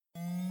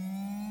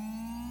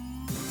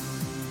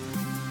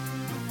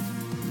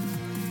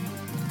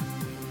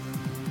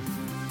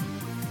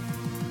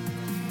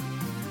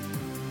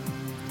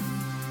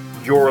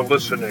You're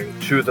listening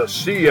to the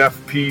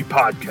CFP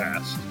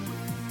podcast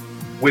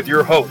with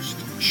your host,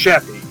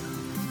 Chappie,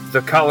 the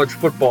college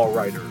football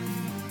writer,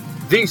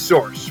 the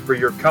source for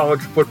your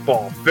college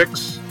football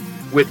fix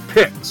with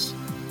picks,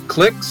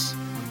 clicks,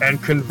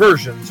 and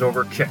conversions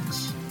over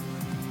kicks.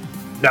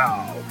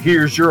 Now,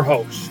 here's your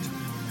host,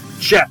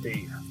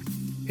 Chappie.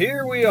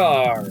 Here we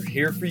are,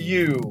 here for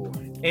you.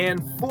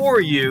 And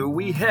for you,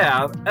 we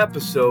have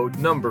episode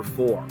number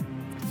 4.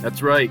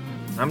 That's right,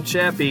 I'm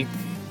Chappie.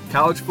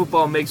 College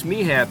football makes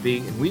me happy,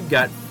 and we've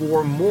got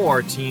 4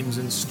 more teams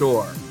in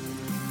store.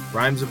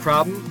 Rhymes a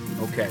problem?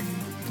 Okay,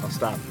 I'll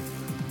stop.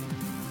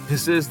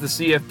 This is the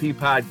CFP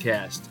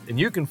podcast, and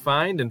you can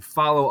find and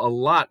follow a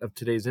lot of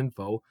today's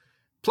info,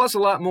 plus a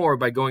lot more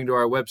by going to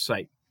our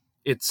website.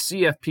 It's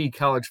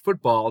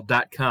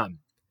cfpcollegefootball.com.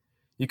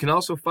 You can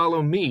also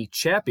follow me,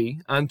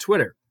 Chappie, on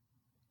Twitter.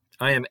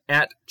 I am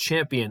at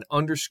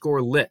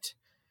champion_lit.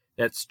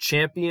 That's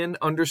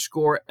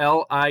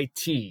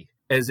champion_LIT.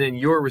 As in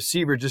your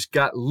receiver just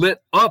got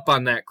lit up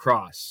on that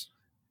cross.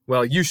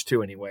 Well, used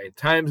to anyway.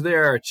 Times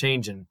there are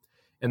changing.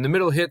 And the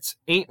middle hits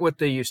ain't what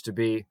they used to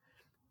be.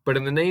 But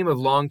in the name of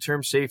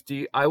long-term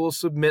safety, I will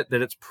submit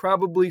that it's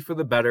probably for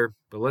the better.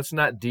 But let's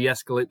not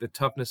de-escalate the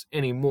toughness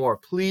anymore,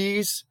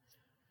 please.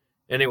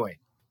 Anyway,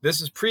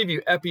 this is preview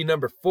epi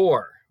number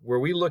 4, where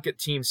we look at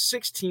teams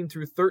 16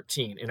 through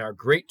 13 in our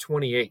Great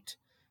 28.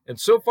 And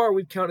so far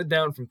we've counted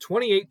down from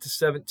 28 to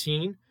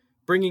 17,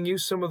 bringing you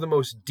some of the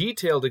most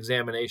detailed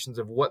examinations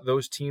of what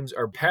those teams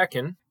are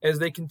packing as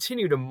they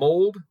continue to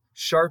mold,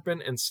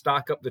 sharpen, and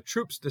stock up the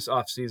troops this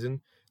offseason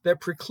that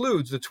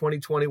precludes the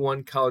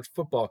 2021 college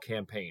football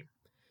campaign.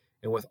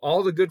 And with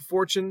all the good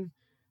fortune,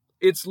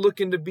 it's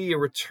looking to be a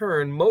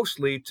return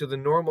mostly to the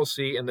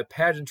normalcy and the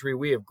pageantry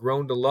we have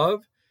grown to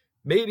love,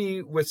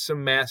 maybe with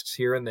some masks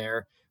here and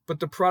there, but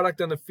the product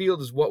on the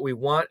field is what we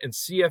want, and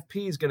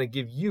CFP is going to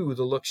give you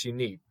the looks you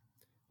need.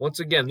 Once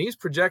again, these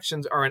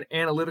projections are an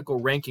analytical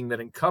ranking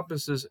that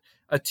encompasses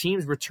a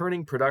team's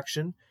returning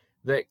production,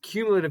 the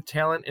cumulative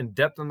talent and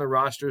depth on the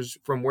rosters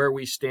from where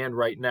we stand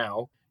right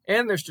now,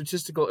 and their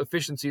statistical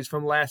efficiencies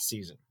from last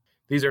season.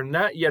 These are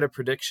not yet a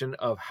prediction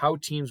of how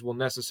teams will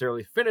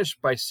necessarily finish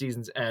by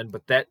season's end,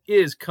 but that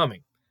is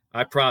coming,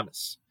 I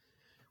promise.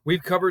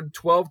 We've covered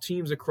 12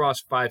 teams across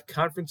 5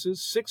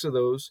 conferences. 6 of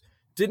those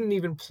didn't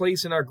even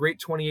place in our Great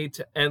 28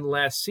 to end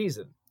last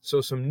season.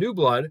 So some new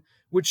blood,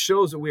 which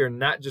shows that we are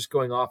not just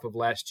going off of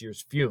last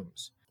year's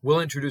fumes. We'll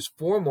introduce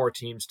 4 more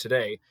teams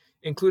today,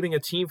 including a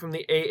team from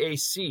the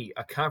AAC,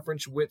 a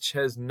conference which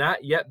has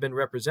not yet been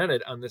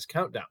represented on this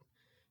countdown.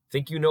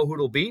 Think you know who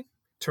it'll be?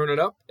 Turn it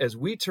up as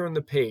we turn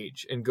the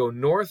page and go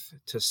north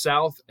to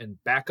south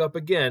and back up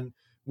again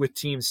with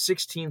teams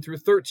 16 through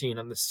 13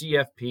 on the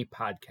CFP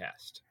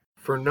podcast.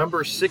 For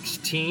number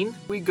 16,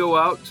 we go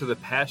out to the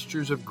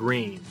pastures of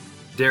green,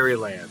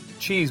 Dairyland,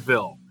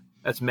 Cheeseville.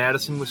 That's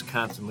Madison,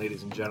 Wisconsin,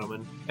 ladies and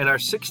gentlemen. And our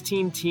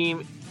 16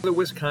 team, the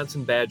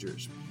Wisconsin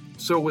Badgers.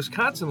 So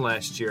Wisconsin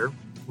last year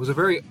was a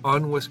very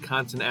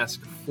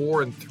un-Wisconsin-esque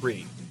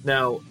 4-3.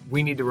 Now,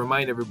 we need to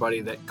remind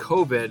everybody that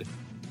COVID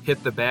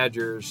hit the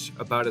Badgers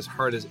about as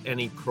hard as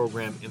any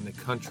program in the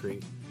country.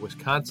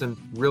 Wisconsin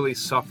really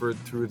suffered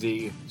through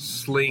the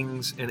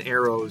slings and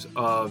arrows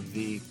of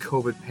the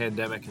COVID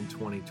pandemic in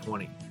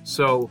 2020.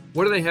 So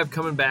what do they have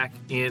coming back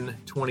in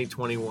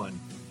 2021?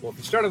 Well, if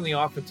you start on the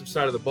offensive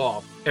side of the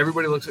ball,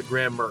 everybody looks at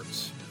Graham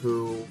Mertz,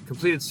 who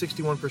completed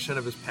 61%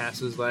 of his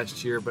passes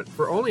last year, but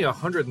for only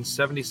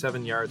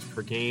 177 yards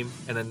per game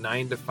and a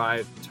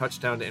 9-5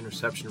 touchdown to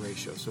interception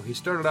ratio. So he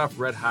started off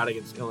red hot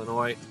against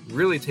Illinois,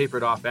 really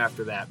tapered off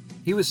after that.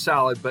 He was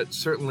solid, but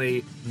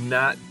certainly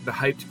not the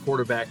hyped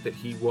quarterback that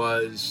he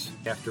was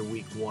after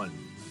week 1.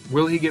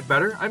 Will he get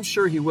better? I'm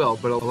sure he will,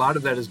 but a lot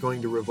of that is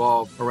going to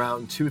revolve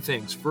around 2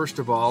 things. First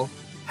of all,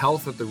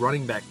 health at the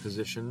running back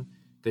position.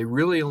 They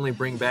really only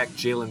bring back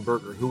Jalen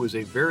Berger, who was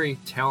a very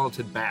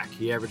talented back.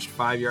 He averaged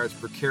 5 yards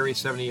per carry,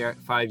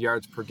 75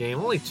 yards per game,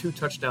 only 2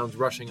 touchdowns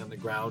rushing on the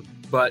ground.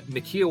 But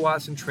Nakia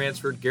Watson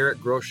transferred,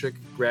 Garrett Groshek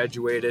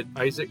graduated,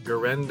 Isaac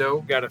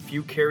Garendo got a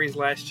few carries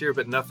last year,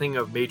 but nothing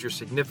of major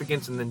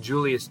significance. And then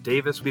Julius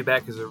Davis will be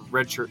back as a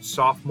redshirt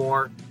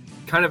sophomore.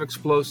 Kind of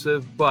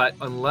explosive, but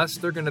unless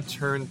they're going to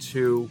turn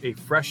to a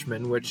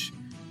freshman, which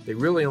they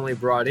really only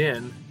brought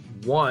in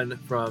one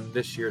from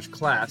this year's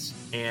class,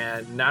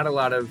 and not a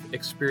lot of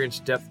experience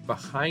depth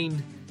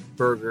behind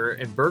Berger.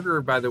 And Berger,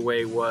 by the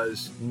way,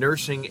 was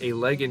nursing a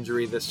leg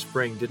injury this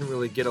spring, didn't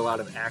really get a lot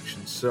of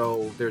action.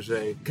 So there's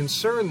a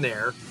concern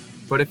there.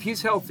 But if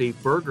he's healthy,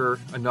 Berger,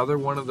 another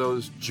one of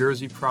those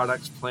Jersey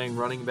products playing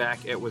running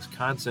back at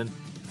Wisconsin,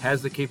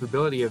 has the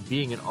capability of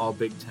being an all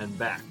Big Ten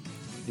back.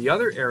 The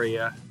other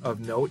area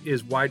of note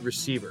is wide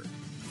receiver.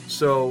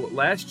 So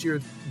last year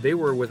they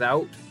were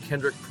without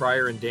Kendrick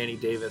Pryor and Danny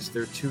Davis,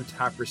 their 2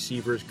 top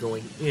receivers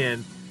going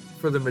in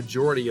for the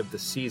majority of the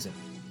season.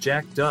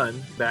 Jack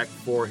Dunn, back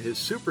for his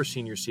super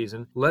senior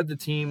season, led the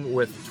team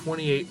with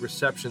 28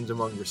 receptions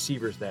among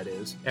receivers, that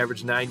is,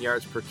 averaged 9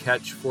 yards per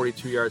catch,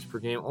 42 yards per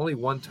game, only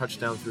 1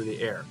 touchdown through the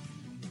air.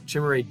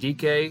 Chimere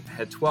Dike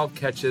had 12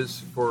 catches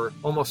for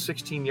almost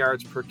 16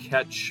 yards per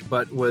catch,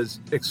 but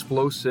was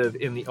explosive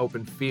in the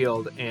open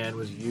field and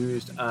was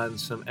used on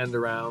some end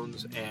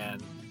arounds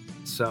and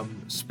some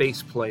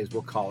space plays,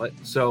 we'll call it.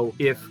 So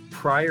if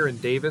Pryor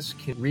and Davis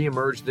can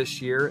reemerge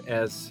this year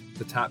as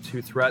the top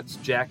two threats,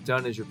 Jack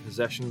Dunn is your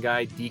possession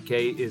guy,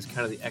 DK is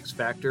kind of the X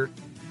factor,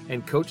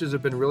 and coaches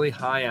have been really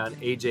high on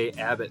AJ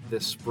Abbott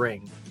this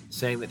spring,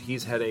 saying that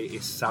he's had a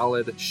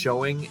solid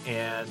showing,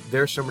 and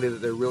there's somebody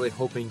that they're really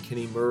hoping can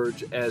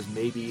emerge as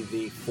maybe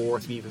the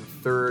fourth, even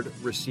third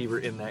receiver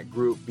in that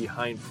group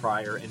behind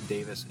Pryor and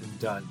Davis and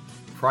Dunn.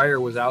 Pryor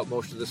was out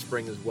most of the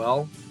spring as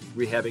well,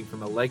 rehabbing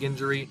from a leg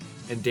injury,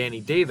 and Danny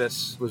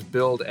Davis was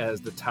billed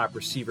as the top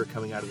receiver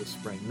coming out of the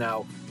spring.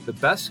 Now, the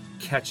best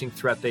catching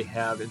threat they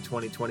have in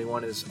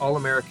 2021 is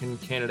All-American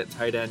candidate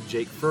tight end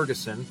Jake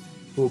Ferguson,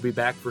 who will be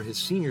back for his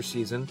senior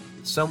season.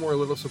 Some were a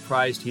little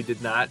surprised he did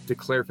not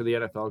declare for the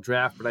NFL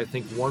draft, but I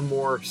think one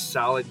more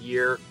solid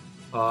year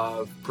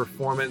of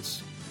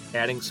performance,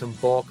 adding some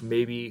bulk,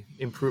 maybe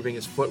improving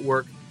his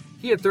footwork.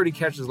 He had 30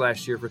 catches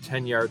last year for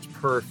 10 yards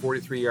per,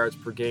 43 yards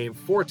per game,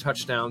 4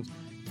 touchdowns,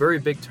 very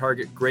big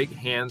target, great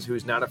hands,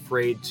 who's not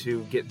afraid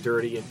to get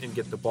dirty and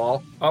get the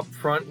ball. Up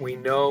front, we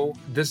know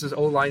this is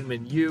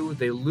O-lineman U.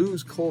 They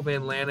lose Cole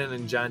Van Lanen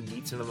and John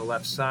Dietzen on the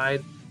left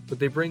side, but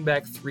they bring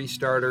back 3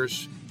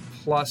 starters,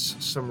 plus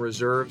some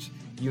reserves.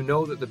 You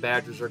know that the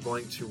Badgers are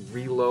going to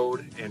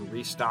reload and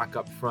restock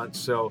up front,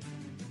 so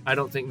I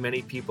don't think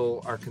many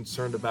people are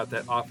concerned about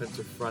that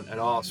offensive front at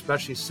all,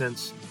 especially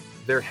since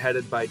they're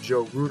headed by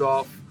Joe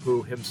Rudolph,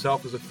 who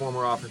himself is a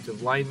former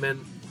offensive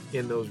lineman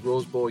in those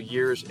Rose Bowl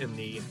years in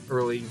the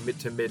early mid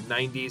to mid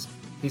 90s.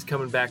 He's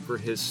coming back for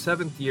his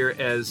 7th year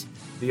as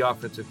the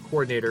offensive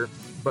coordinator,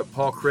 but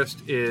Paul Chryst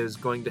is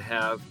going to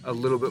have a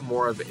little bit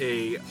more of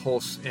a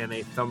pulse and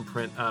a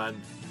thumbprint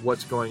on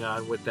what's going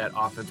on with that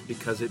offense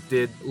because it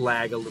did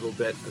lag a little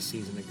bit a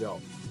season ago.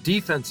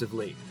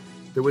 Defensively,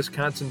 the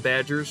Wisconsin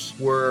Badgers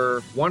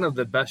were one of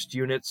the best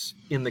units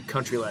in the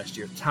country last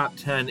year, top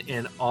 10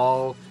 in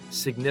all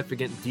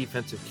significant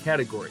defensive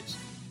categories.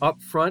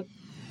 Up front,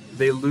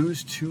 they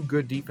lose 2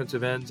 good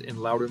defensive ends in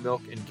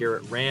Loudermilk and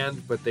Garrett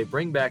Rand, but they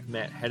bring back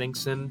Matt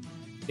Henningsen.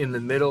 In the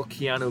middle,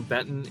 Keanu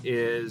Benton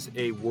is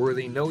a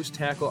worthy nose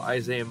tackle.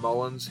 Isaiah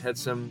Mullins had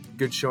some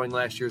good showing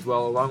last year as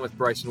well, along with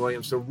Bryson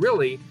Williams. So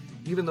really,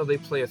 even though they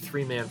play a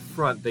 3-man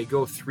front, they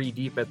go 3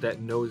 deep at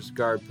that nose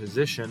guard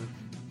position,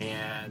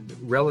 and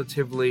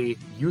relatively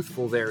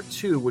youthful there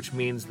too, which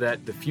means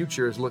that the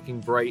future is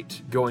looking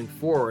bright going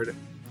forward,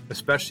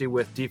 especially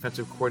with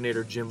defensive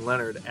coordinator Jim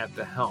Leonard at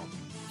the helm.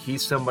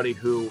 He's somebody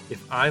who,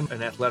 if I'm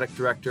an athletic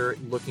director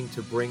looking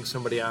to bring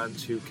somebody on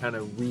to kind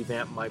of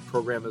revamp my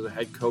program as a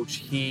head coach,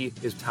 he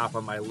is top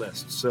on my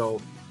list.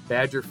 So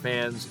Badger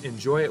fans,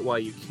 enjoy it while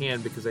you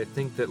can, because I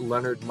think that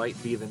Leonard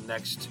might be the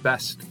next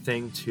best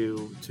thing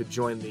to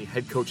join the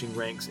head coaching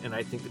ranks, and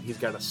I think that he's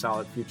got a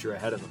solid future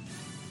ahead of him.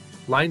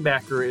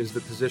 Linebacker is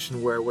the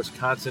position where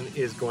Wisconsin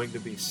is going to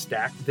be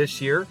stacked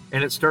this year,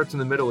 and it starts in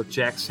the middle with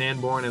Jack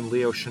Sanborn and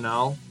Leo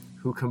Chenal,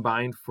 who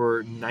combined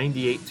for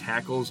 98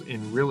 tackles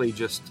in really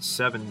just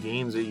 7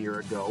 games a year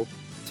ago.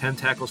 10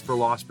 tackles for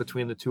loss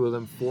between the two of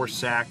them, 4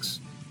 sacks,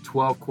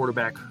 12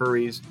 quarterback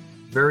hurries.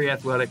 Very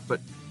athletic, but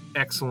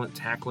excellent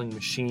tackling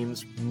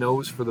machines,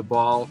 nose for the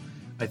ball.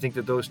 I think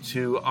that those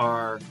two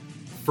are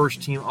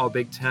first team All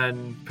Big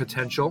Ten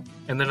potential.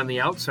 And then on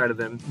the outside of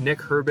them, Nick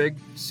Herbig,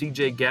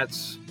 CJ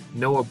Getz,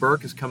 Noah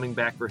Burke is coming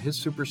back for his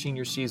super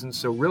senior season.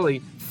 So really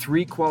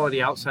 3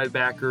 quality outside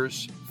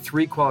backers,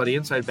 3 quality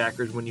inside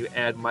backers when you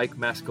add Mike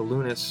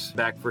Mascalunas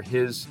back for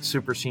his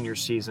super senior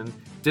season.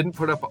 Didn't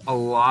put up a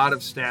lot of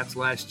stats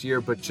last year,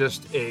 but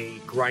just a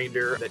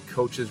grinder that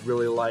coaches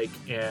really like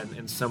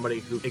and somebody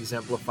who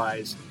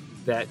exemplifies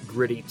that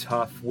gritty,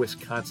 tough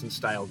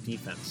Wisconsin-style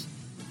defense.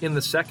 In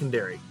the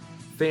secondary,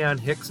 Faion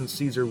Hicks and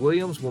Caesar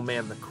Williams will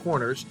man the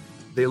corners.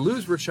 They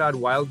lose Rashad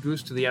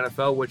Wildgoose to the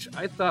NFL, which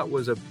I thought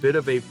was a bit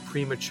of a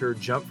premature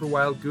jump for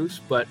Wildgoose,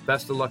 but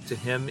best of luck to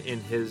him in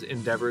his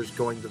endeavors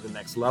going to the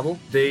next level.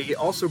 They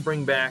also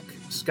bring back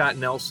Scott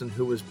Nelson,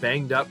 who was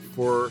banged up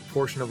for a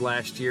portion of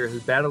last year,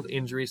 has battled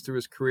injuries through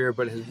his career,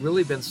 but has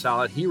really been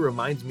solid. He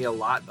reminds me a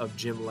lot of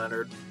Jim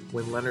Leonard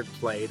when Leonard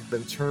played.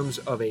 In terms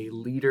of a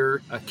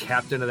leader, a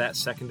captain of that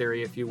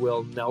secondary, if you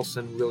will,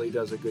 Nelson really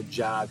does a good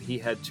job. He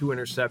had 2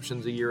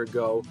 interceptions a year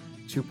ago,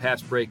 2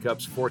 pass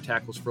breakups, 4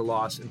 tackles for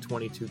loss, and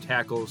 22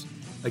 tackles,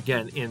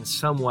 again, in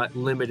somewhat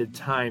limited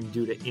time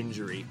due to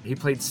injury. He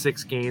played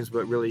 6 games,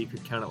 but really you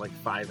could count it like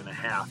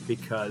 5.5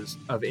 because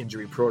of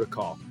injury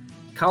protocol.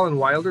 Colin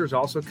Wilder is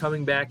also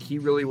coming back. He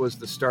really was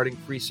the starting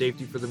free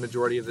safety for the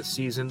majority of the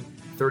season.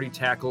 30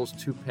 tackles,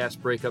 2 pass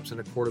breakups, and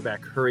a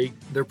quarterback hurry.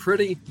 They're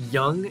pretty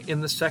young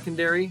in the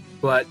secondary,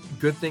 but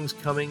good things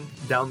coming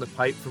down the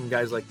pipe from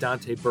guys like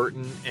Dante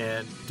Burton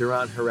and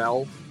Duran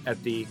Harrell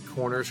at the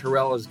corners.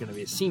 Harrell is going to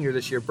be a senior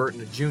this year,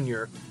 Burton a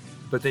junior.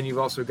 But then you've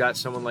also got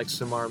someone like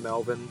Samar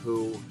Melvin,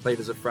 who played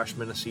as a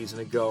freshman a season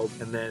ago,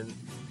 and then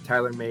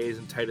Tyler Mays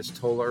and Titus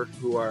Toller,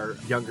 who are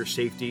younger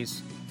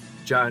safeties.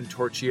 John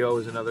Torchio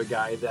is another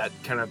guy that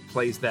kind of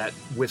plays that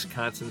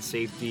Wisconsin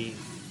safety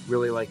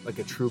really like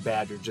a true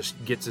Badger,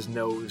 just gets his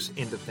nose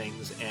into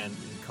things and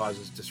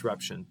causes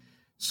disruption.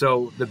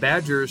 So the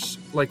Badgers,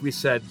 like we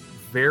said,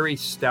 very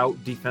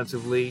stout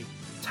defensively,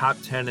 top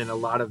 10 in a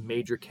lot of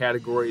major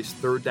categories: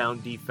 third down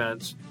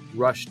defense,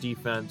 rush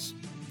defense,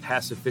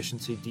 pass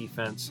efficiency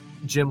defense.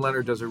 Jim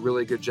Leonard does a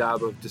really good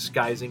job of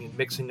disguising and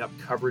mixing up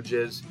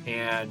coverages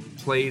and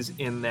plays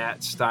in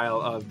that style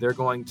of they're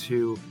going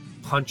to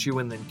punch you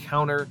and then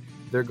counter.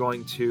 They're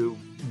going to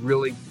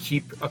really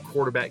keep a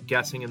quarterback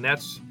guessing, and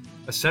that's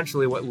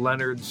essentially what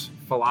Leonard's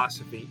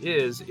philosophy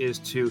is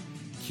to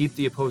keep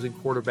the opposing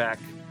quarterback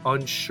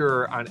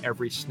unsure on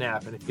every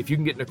snap. And if you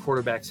can get in a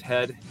quarterback's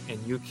head and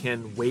you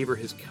can waver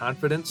his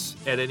confidence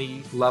at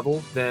any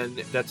level, then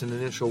that's an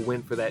initial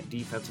win for that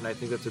defense. And I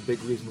think that's a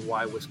big reason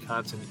why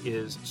Wisconsin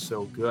is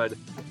so good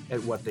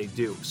at what they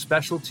do.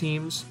 Special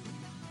teams,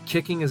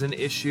 kicking is an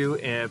issue,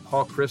 and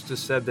Paul Christ has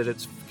said that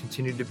it's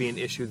continued to be an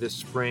issue this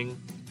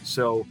spring.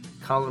 So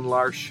Colin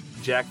Larsh,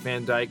 Jack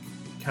Van Dyke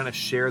kind of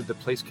shared the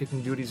place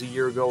kicking duties a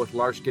year ago, with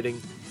Larsh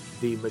getting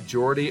the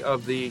majority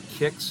of the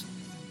kicks.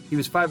 He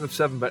was 5 of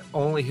 7, but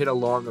only hit a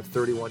long of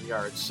 31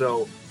 yards.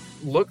 So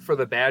look for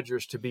the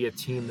Badgers to be a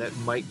team that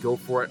might go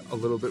for it a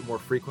little bit more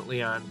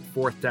frequently on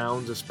fourth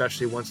downs,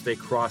 especially once they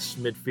cross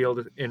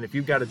midfield. And if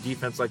you've got a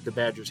defense like the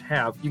Badgers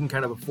have, you can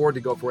kind of afford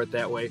to go for it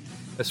that way,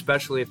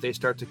 especially if they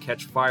start to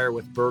catch fire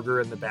with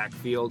Berger in the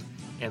backfield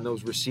and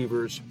those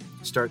receivers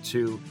start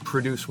to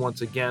produce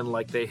once again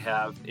like they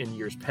have in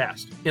years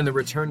past. In the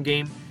return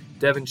game,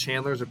 Devin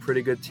Chandler is a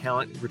pretty good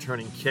talent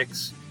returning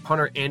kicks.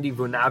 Punter Andy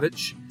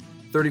Vunovich,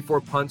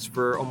 34 punts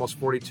for almost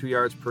 42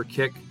 yards per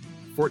kick,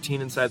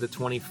 14 inside the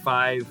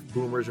 25,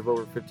 boomers of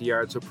over 50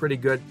 yards, so pretty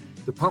good.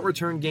 The punt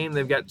return game,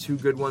 they've got two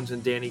good ones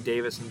in Danny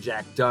Davis and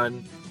Jack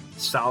Dunn,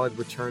 solid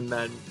return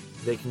men.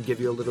 They can give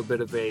you a little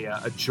bit of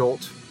a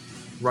jolt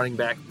running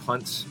back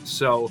punts.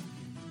 So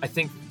I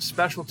think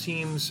special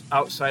teams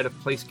outside of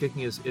place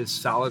kicking is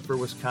solid for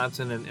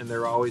Wisconsin, and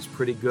they're always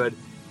pretty good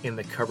in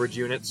the coverage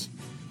units.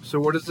 So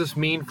what does this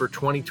mean for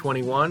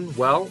 2021?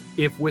 Well,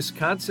 if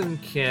Wisconsin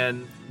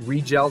can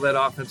regel that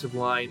offensive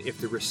line, if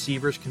the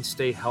receivers can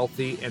stay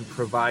healthy and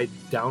provide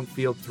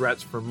downfield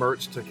threats for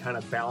Mertz to kind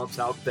of balance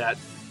out that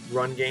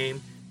run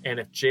game, and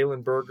if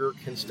Jalen Berger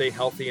can stay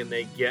healthy and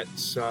they get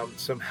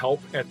some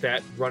help at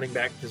that running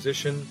back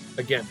position,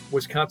 again,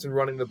 Wisconsin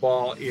running the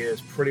ball is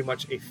pretty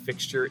much a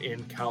fixture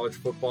in college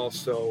football.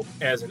 So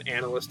as an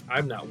analyst,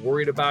 I'm not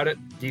worried about it.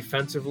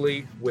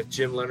 Defensively, with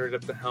Jim Leonard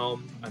at the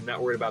helm, I'm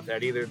not worried about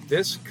that either.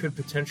 This could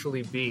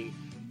potentially be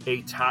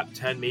a top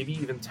 10, maybe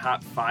even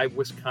top 5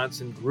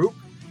 Wisconsin group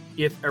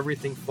if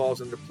everything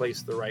falls into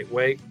place the right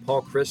way.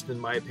 Paul Christ, in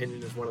my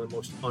opinion, is one of the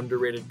most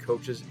underrated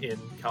coaches in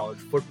college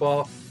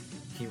football.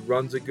 He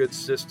runs a good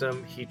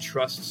system. He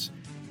trusts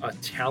a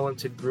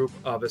talented group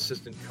of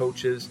assistant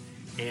coaches,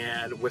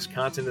 and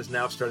Wisconsin is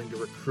now starting to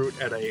recruit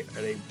at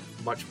a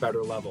much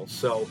better level.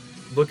 So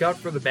look out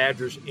for the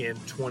Badgers in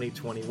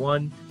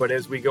 2021. But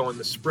as we go in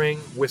the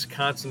spring,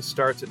 Wisconsin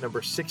starts at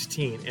number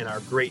 16 in our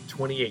Great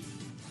 28.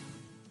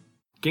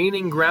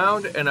 Gaining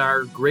ground in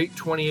our Great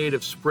 28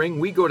 of spring,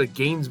 we go to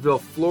Gainesville,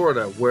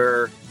 Florida,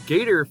 where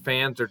Gator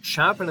fans are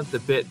chomping at the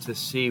bit to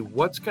see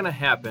what's going to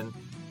happen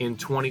in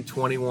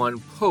 2021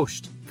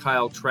 post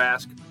Kyle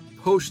Trask,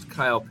 post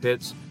Kyle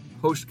Pitts,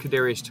 post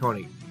Kadarius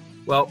Toney.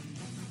 Well,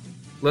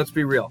 let's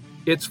be real.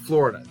 It's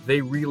Florida.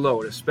 They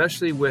reload,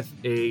 especially with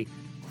a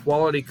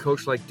quality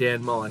coach like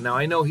Dan Mullen. Now,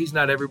 I know he's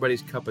not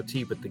everybody's cup of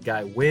tea, but the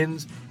guy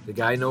wins. The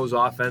guy knows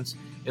offense.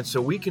 And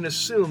so we can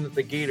assume that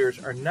the Gators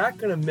are not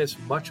going to miss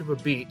much of a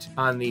beat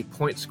on the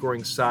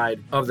point-scoring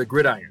side of the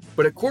gridiron.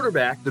 But at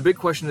quarterback, the big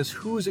question is,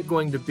 who is it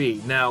going to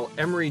be? Now,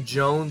 Emory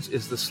Jones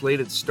is the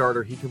slated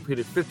starter. He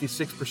completed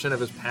 56% of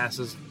his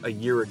passes a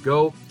year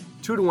ago,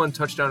 2-to-1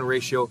 touchdown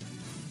ratio.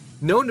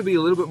 Known to be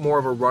a little bit more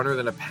of a runner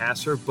than a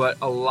passer, but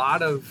a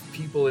lot of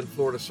people in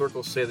Florida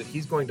circles say that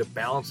he's going to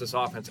balance this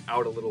offense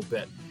out a little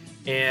bit.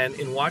 And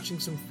in watching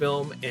some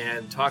film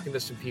and talking to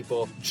some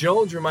people,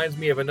 Jones reminds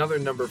me of another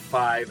number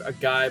 5, a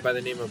guy by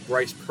the name of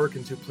Bryce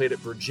Perkins, who played at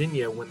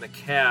Virginia when the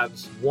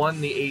Cavs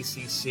won the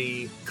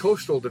ACC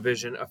Coastal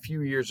Division a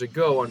few years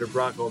ago under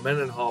Bronco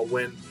Mendenhall,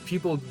 when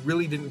people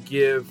really didn't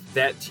give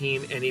that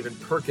team and even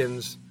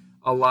Perkins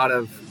a lot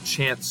of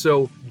chance.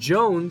 So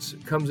Jones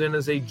comes in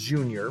as a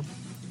junior,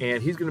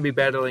 and he's going to be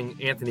battling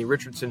Anthony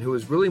Richardson, who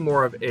is really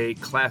more of a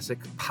classic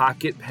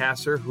pocket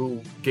passer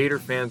who Gator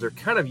fans are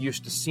kind of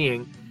used to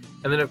seeing.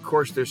 And then, of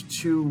course, there's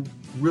 2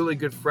 really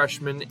good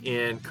freshmen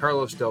in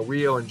Carlos Del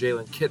Rio and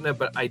Jalen Kitna,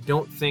 but I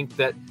don't think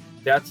that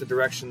that's the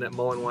direction that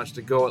Mullen wants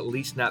to go, at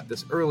least not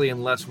this early,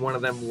 unless one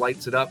of them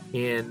lights it up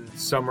in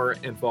summer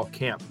and fall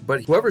camp.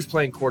 But whoever's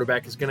playing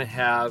quarterback is going to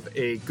have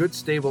a good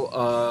stable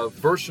of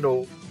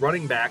versatile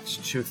running backs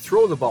to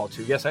throw the ball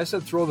to. Yes, I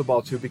said throw the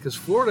ball to because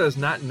Florida is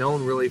not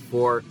known really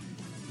for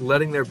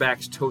letting their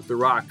backs tote the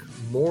rock.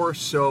 More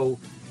so,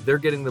 they're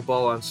getting the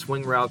ball on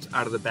swing routes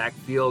out of the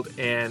backfield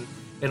and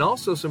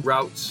also some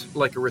routes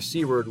like a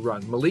receiver would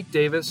run. Malik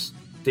Davis,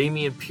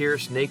 Damian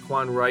Pierce,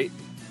 Naquan Wright,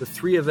 The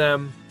three of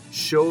them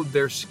showed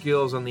their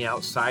skills on the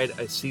outside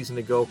a season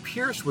ago.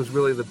 Pierce was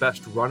really the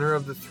best runner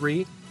of the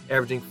three,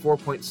 averaging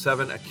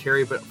 4.7 a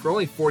carry, but for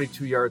only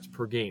 42 yards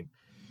per game.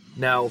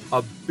 Now,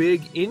 a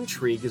big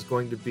intrigue is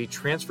going to be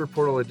transfer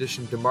portal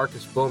addition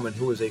DeMarcus Bowman,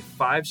 who is a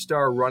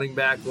 5-star running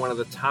back, one of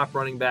the top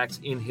running backs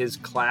in his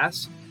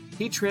class.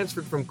 He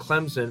transferred from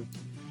Clemson,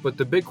 but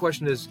the big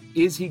question is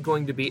he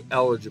going to be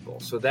eligible?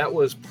 So that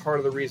was part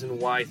of the reason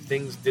why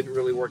things didn't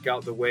really work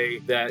out the way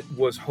that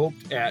was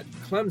hoped at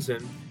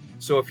Clemson.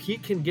 So if he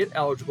can get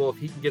eligible, if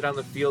he can get on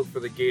the field for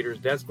the Gators,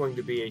 that's going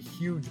to be a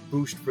huge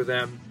boost for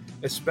them,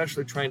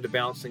 especially trying to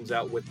balance things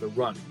out with the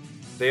run.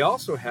 They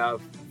also have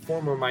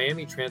former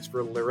Miami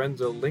transfer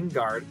Lorenzo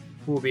Lingard,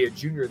 who will be a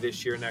junior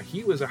this year. Now,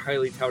 he was a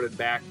highly touted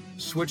back,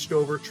 switched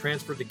over,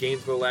 transferred to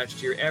Gainesville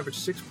last year,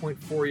 averaged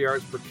 6.4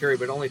 yards per carry,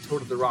 but only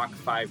toted the rock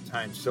 5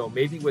 times. So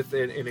maybe with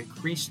an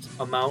increased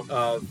amount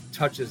of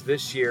touches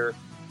this year,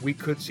 we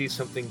could see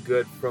something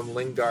good from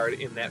Lingard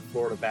in that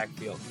Florida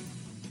backfield.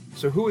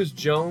 So who is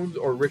Jones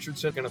or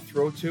Richardson going to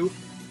throw to?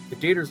 The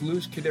Gators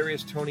lose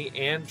Kadarius Toney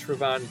and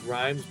Trevon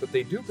Grimes, but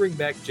they do bring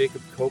back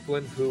Jacob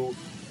Copeland, who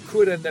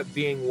could end up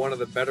being one of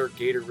the better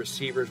Gator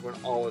receivers when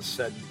all is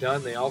said and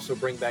done. They also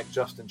bring back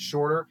Justin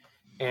Shorter,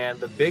 and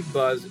the big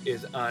buzz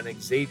is on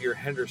Xavier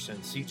Henderson,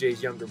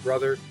 CJ's younger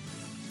brother.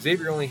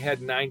 Xavier only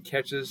had 9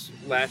 catches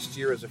last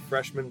year as a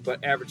freshman,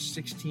 but averaged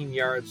 16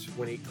 yards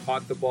when he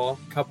caught the ball.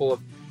 A couple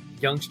of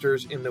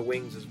youngsters in the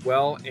wings as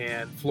well,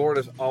 and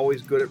Florida's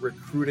always good at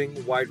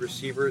recruiting wide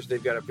receivers.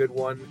 They've got a good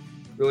one.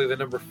 Really, the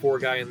number 4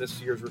 guy in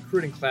this year's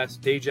recruiting class,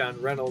 Dejon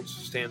Reynolds,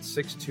 stands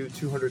 6'2",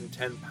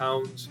 210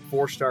 pounds,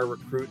 4-star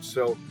recruit.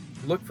 So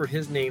look for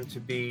his name to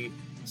be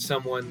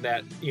someone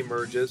that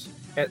emerges.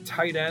 At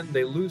tight end,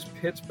 they lose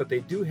Pitts, but they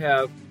do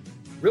have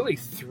really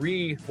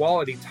 3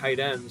 quality tight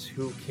ends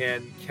who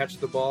can catch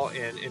the ball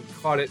and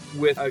caught it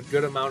with a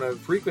good amount of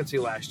frequency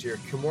last year.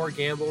 Kamore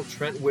Gamble,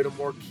 Trent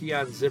Whittemore,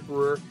 Keon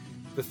Zipperer.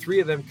 The 3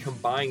 of them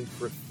combined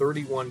for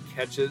 31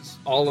 catches.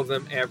 All of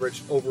them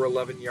averaged over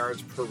 11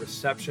 yards per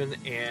reception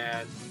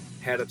and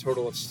had a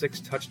total of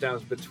 6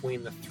 touchdowns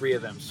between the 3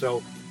 of them.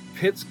 So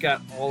Pitts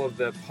got all of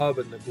the pub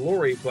and the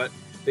glory, but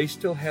they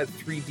still had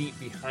 3 deep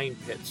behind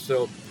Pitts.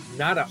 So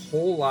not a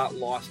whole lot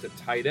lost at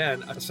tight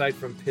end, aside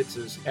from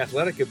Pitts'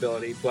 athletic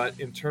ability. But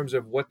in terms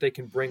of what they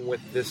can bring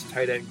with this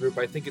tight end group,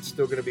 I think it's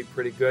still going to be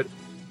pretty good.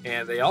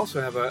 And they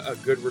also have a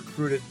good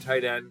recruited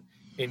tight end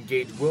in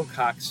Gage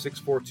Wilcox,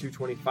 6'4",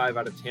 225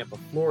 out of Tampa,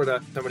 Florida,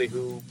 somebody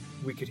who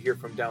we could hear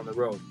from down the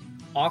road.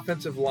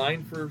 Offensive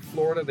line for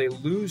Florida, they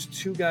lose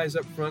 2 guys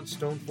up front,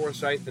 Stone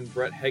Forsythe and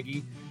Brett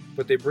Heggie,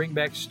 but they bring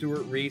back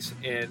Stuart Reese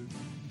and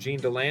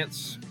Gene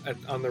DeLance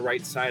on the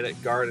right side at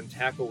guard and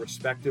tackle,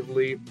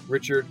 respectively.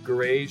 Richard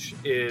Garage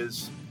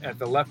is at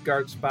the left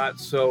guard spot,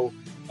 so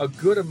a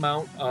good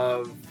amount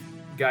of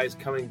guys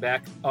coming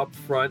back up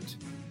front,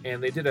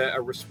 and they did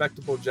a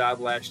respectable job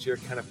last year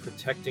kind of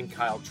protecting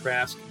Kyle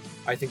Trask.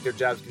 I think their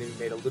job's going to be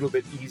made a little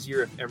bit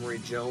easier if Emory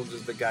Jones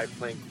is the guy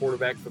playing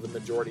quarterback for the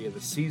majority of the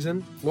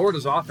season.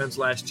 Florida's offense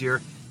last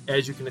year,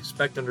 as you can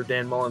expect under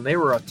Dan Mullen, they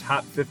were a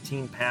top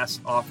 15 pass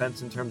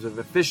offense in terms of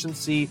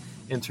efficiency,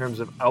 in terms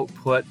of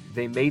output.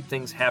 They made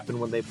things happen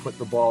when they put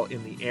the ball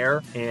in the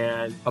air,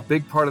 and a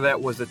big part of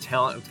that was the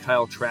talent of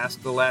Kyle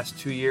Trask the last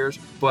 2 years,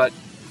 but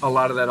a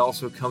lot of that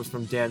also comes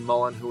from Dan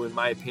Mullen, who in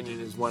my opinion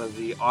is one of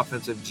the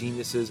offensive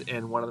geniuses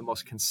and one of the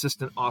most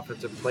consistent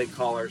offensive play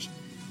callers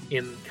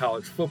in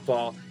college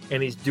football,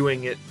 and he's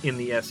doing it in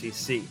the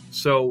SEC.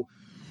 So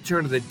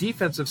turn to the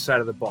defensive side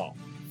of the ball.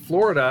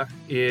 Florida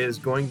is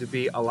going to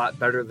be a lot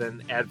better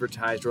than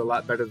advertised, or a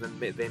lot better than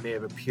they may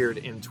have appeared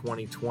in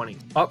 2020.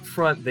 Up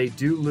front, they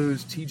do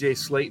lose TJ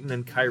Slayton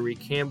and Kyrie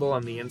Campbell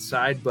on the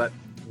inside, but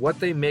what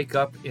they make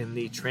up in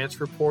the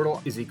transfer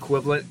portal is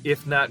equivalent,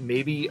 if not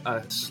maybe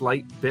a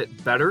slight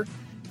bit better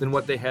than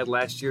what they had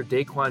last year.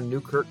 Daquan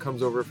Newkirk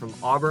comes over from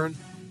Auburn,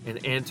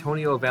 and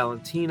Antonio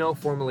Valentino,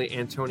 formerly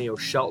Antonio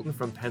Shelton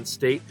from Penn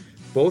State.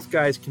 Both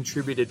guys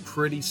contributed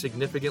pretty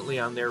significantly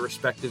on their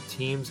respective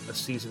teams a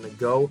season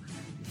ago.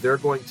 They're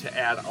going to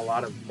add a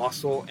lot of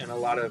muscle and a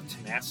lot of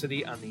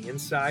tenacity on the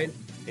inside,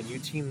 and you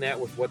team that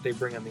with what they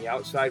bring on the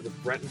outside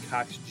with Brenton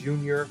Cox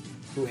Jr.,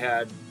 who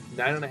had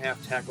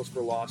 9.5 tackles for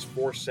loss,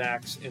 4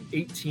 sacks, and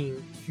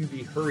 18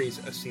 QB hurries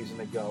a season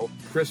ago.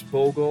 Chris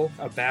Bogle,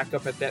 a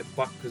backup at that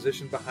buck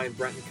position behind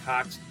Brenton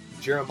Cox.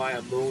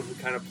 Jeremiah Moon, who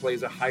kind of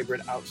plays a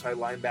hybrid outside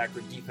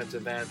linebacker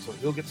defensive end, so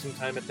he'll get some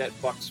time at that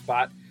buck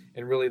spot.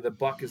 And really the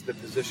buck is the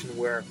position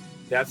where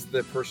that's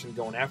the person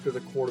going after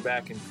the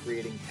quarterback and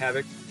creating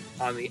havoc.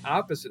 On the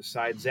opposite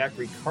side,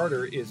 Zachary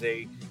Carter is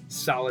a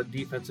solid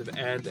defensive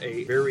end,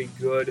 a very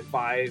good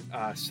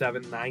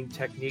 5-7-9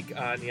 technique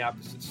on the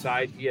opposite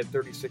side. He had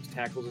 36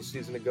 tackles a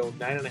season ago,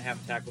 9.5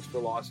 tackles for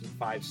loss, and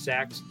 5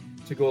 sacks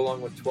to go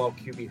along with 12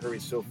 QB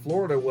hurries. So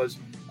Florida was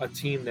a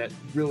team that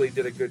really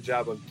did a good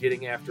job of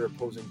getting after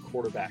opposing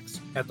quarterbacks.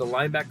 At the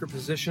linebacker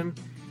position,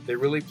 They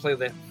really play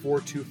that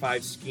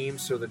 4-2-5 scheme,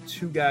 so the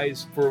two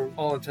guys, for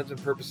all intents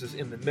and purposes,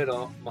 in the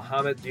middle,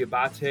 Mohamed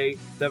Diabate,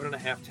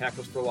 7.5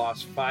 tackles for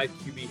loss, 5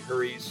 QB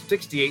hurries,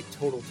 68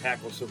 total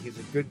tackles, so he's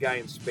a good guy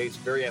in space,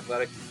 very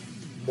athletic,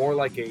 more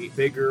like a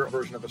bigger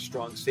version of a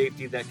strong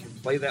safety that can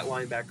play that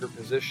linebacker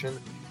position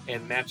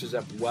and matches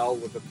up well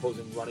with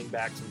opposing running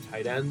backs and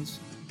tight ends.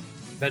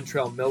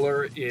 Ventrell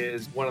Miller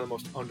is one of the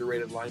most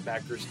underrated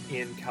linebackers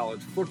in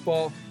college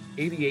football.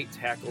 88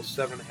 tackles,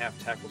 7.5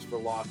 tackles for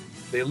loss.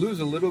 They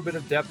lose a little bit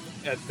of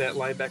depth at that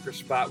linebacker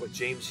spot with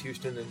James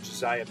Houston and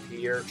Josiah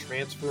Pierre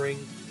transferring,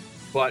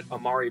 but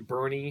Amari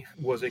Burney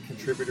was a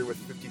contributor with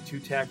 52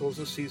 tackles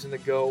a season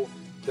ago.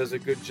 Does a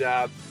good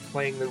job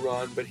playing the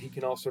run, but he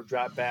can also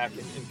drop back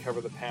and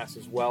cover the pass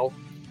as well.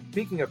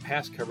 Speaking of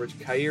pass coverage,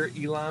 Khair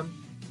Elam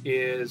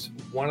is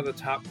one of the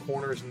top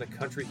corners in the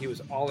country. He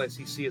was all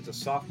SEC as a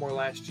sophomore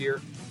last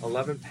year.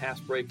 11 pass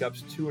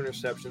breakups, 2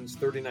 interceptions,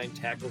 39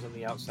 tackles on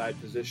the outside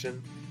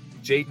position.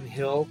 Jaden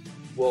Hill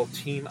will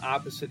team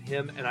opposite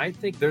him, and I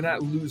think they're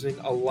not losing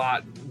a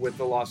lot with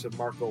the loss of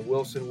Marco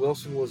Wilson.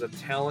 Wilson was a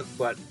talent,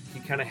 but he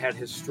kind of had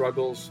his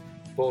struggles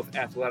both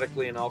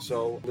athletically and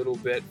also a little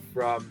bit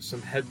from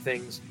some head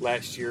things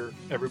last year.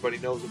 Everybody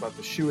knows about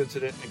the shoe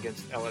incident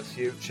against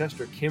LSU.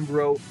 Chester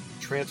Kimbrough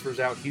transfers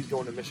out. He's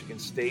going to Michigan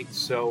State.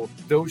 So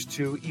those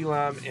two,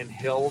 Elam and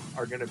Hill,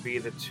 are going to be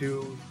the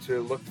two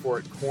to look for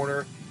at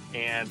corner.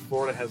 And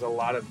Florida has a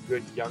lot of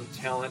good young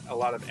talent, a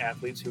lot of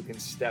athletes who can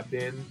step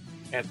in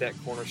at that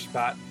corner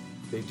spot.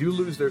 They do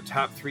lose their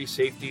top 3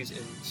 safeties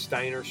in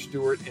Steiner,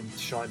 Stewart, and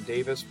Sean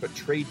Davis, but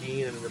Trey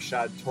Dean and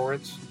Rashad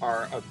Torrance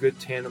are a good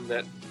tandem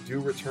that do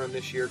return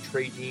this year.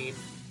 Trey Dean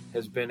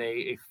has been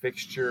a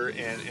fixture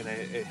and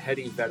a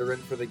heady veteran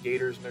for the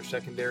Gators in their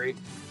secondary.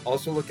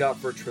 Also look out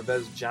for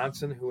Trevez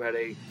Johnson, who had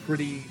a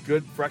pretty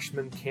good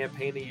freshman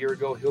campaign a year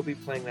ago. He'll be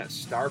playing that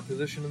star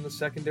position in the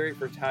secondary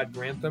for Todd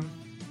Grantham.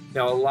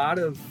 Now, a lot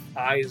of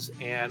eyes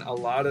and a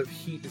lot of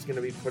heat is going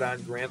to be put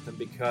on Grantham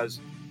because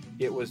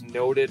it was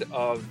noted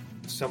of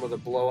some of the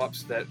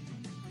blow-ups that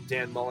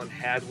Dan Mullen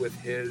had with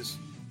his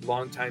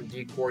longtime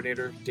D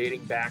coordinator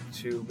dating back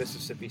to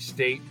Mississippi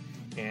State,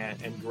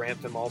 and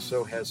Grantham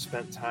also has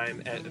spent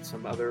time at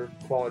some other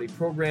quality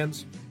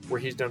programs where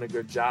he's done a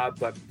good job,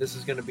 but this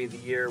is going to be the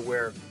year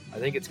where I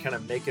think it's kind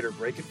of make it or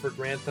break it for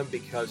Grantham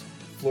because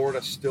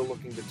Florida's still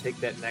looking to take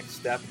that next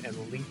step and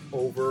leap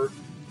over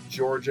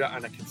Georgia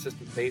on a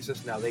consistent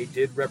basis. Now, they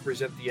did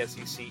represent the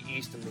SEC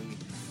East in the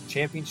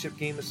championship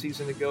game a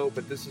season ago,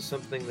 but this is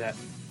something that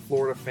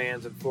Florida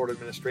fans and Florida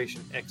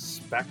administration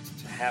expect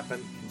to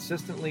happen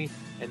consistently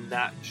and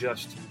not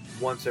just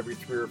once every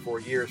 3 or 4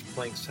 years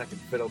playing second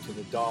fiddle to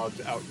the Dogs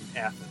out in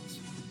Athens.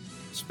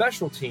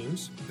 Special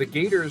teams, the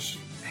Gators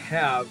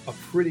have a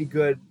pretty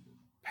good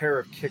pair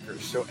of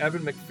kickers. So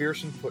Evan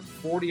McPherson put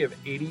 40 of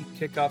 80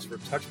 kickoffs for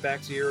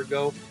touchbacks a year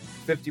ago,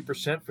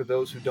 50% for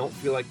those who don't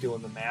feel like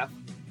doing the math.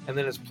 And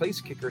then as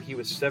place kicker, he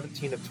was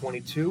 17 of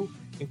 22,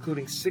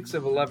 including 6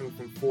 of 11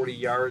 from 40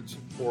 yards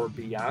or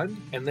beyond.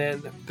 And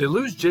then they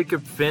lose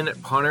Jacob Finn at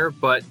punter,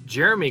 but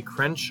Jeremy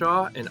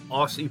Crenshaw, an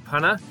Aussie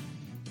punter,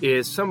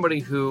 is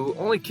somebody who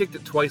only kicked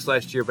it twice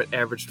last year, but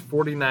averaged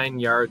 49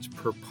 yards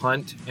per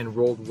punt and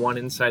rolled one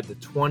inside the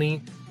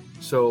 20.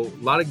 So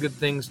a lot of good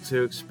things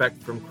to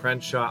expect from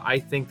Crenshaw. I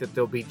think that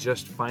they'll be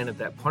just fine at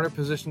that punter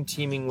position,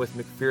 teaming with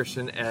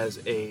McPherson as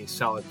a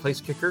solid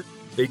place kicker.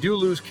 They do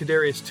lose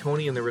Kadarius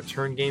Toney in the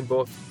return game,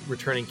 both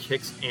returning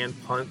kicks and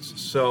punts.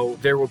 So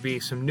there will be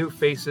some new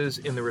faces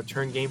in the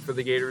return game for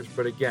the Gators.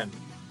 But again,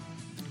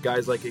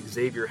 guys like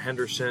Xavier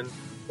Henderson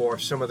or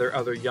some of their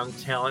other young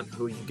talent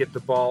who you get the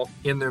ball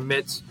in their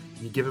midst,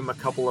 you give them a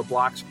couple of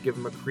blocks, give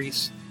them a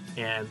crease,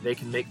 and they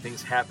can make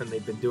things happen.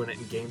 They've been doing it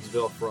in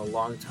Gainesville for a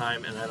long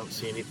time, and I don't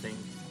see anything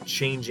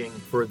changing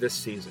for this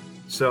season.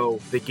 So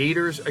the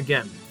Gators,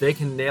 again, they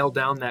can nail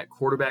down that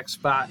quarterback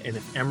spot, and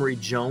if Emory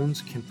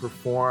Jones can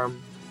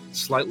perform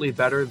slightly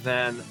better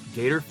than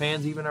Gator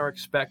fans even are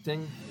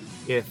expecting,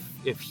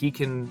 if he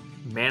can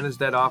manage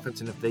that offense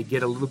and if they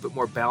get a little bit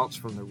more balance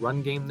from the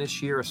run game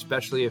this year,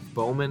 especially if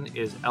Bowman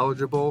is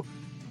eligible,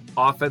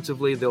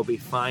 offensively they'll be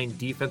fine.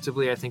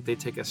 Defensively, I think they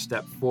take a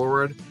step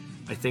forward.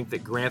 I think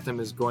that Grantham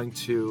is going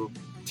to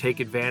take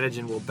advantage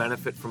and will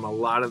benefit from a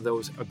lot of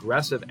those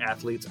aggressive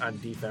athletes on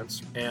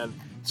defense. And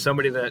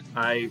somebody that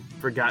I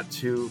forgot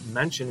to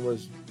mention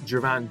was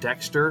Jervon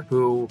Dexter,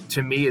 who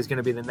to me is going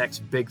to be the next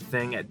big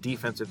thing at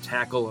defensive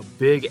tackle. A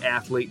big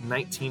athlete,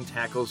 19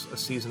 tackles a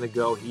season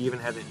ago. He even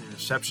had an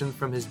interception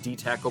from his D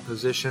tackle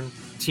position.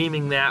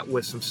 Teaming that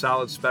with some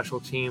solid special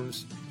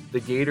teams, the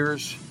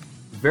Gators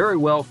very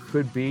well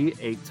could be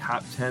a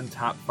top 10,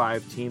 top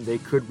 5 team. They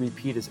could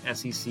repeat as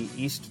SEC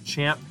East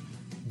champ,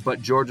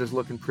 but Georgia's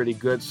looking pretty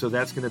good, so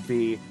that's going to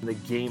be the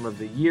game of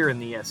the year in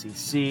the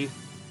SEC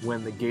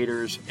when the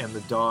Gators and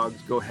the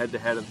Dogs go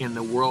head-to-head in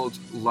the world's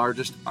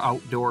largest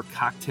outdoor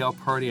cocktail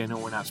party. I know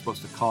we're not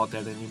supposed to call it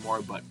that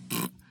anymore, but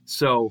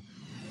so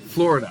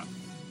Florida,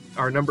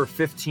 our number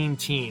 15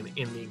 team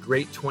in the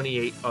Great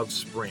 28 of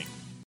spring.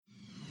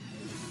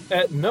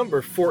 At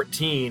number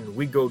 14,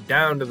 we go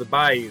down to the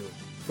Bayou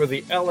for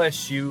the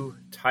LSU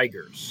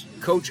Tigers.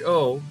 Coach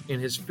O, in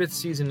his 5th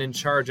season in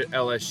charge at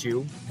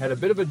LSU, had a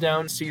bit of a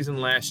down season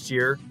last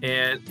year,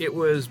 and it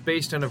was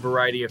based on a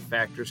variety of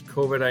factors.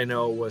 COVID, I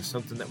know, was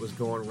something that was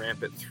going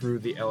rampant through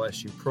the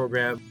LSU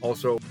program.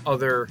 Also,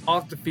 other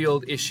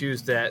off-the-field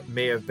issues that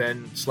may have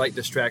been slight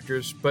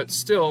distractors. But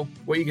still,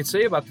 what you could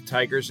say about the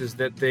Tigers is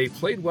that they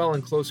played well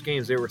in close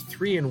games. They were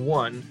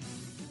 3-1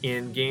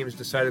 in games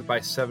decided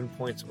by 7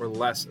 points or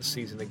less a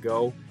season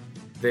ago.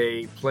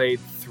 They played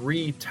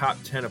 3 top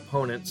 10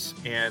 opponents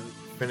and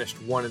finished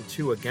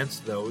 1-2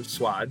 against those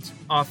squads.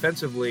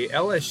 Offensively,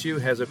 LSU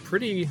has a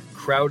pretty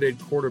crowded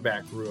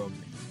quarterback room.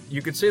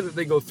 You could say that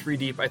they go 3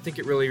 deep. I think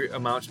it really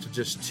amounts to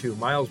just 2,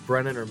 Miles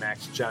Brennan or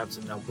Max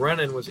Johnson. Now,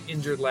 Brennan was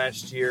injured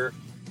last year,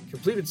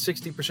 completed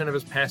 60% of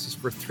his passes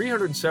for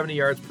 370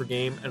 yards per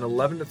game, and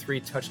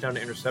 11-3 touchdown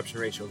to interception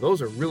ratio.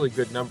 Those are really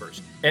good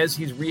numbers. As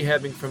he's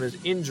rehabbing from his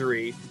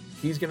injury,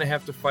 he's going to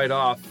have to fight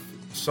off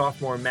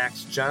sophomore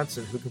Max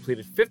Johnson, who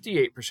completed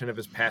 58% of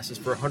his passes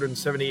for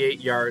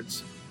 178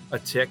 yards a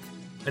tick,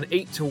 an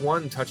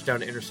 8-1 touchdown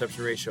to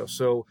interception ratio.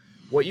 So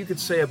what you could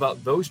say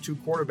about those 2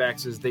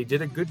 quarterbacks is they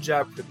did a good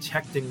job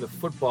protecting the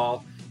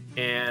football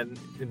and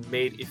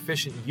made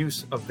efficient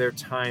use of their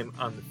time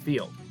on the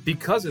field.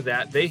 Because of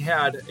that, they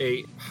had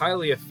a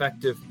highly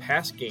effective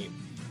pass game.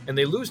 And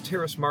they lose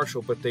Terrace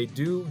Marshall, but they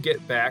do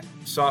get back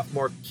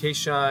sophomore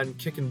Keyshawn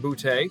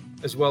Kickenboute,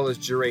 as well as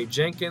Jeray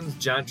Jenkins,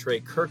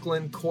 Jontre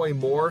Kirkland. Coy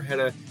Moore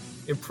had an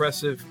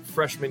impressive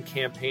freshman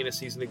campaign a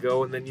season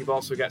ago. And then you've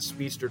also got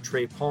speedster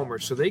Trey Palmer.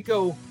 So they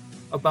go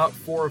about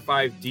 4 or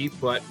 5 deep,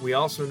 but we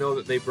also know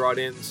that they brought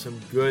in some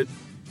good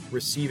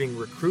receiving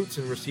recruits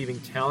and receiving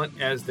talent,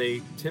 as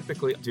they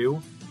typically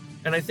do.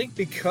 And I think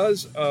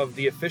because of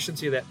the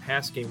efficiency of that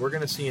pass game, we're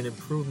going to see an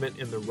improvement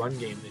in the run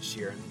game this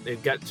year. And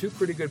they've got 2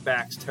 pretty good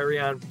backs,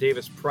 Terrion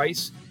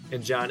Davis-Price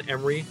and John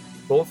Emery.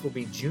 Both will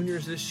be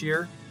juniors this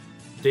year.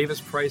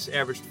 Davis-Price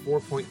averaged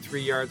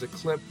 4.3 yards a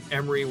clip.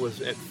 Emery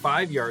was at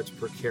 5 yards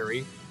per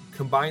carry.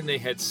 Combined, they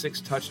had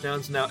 6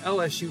 touchdowns. Now,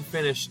 LSU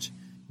finished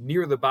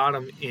near the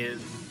bottom in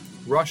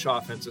rush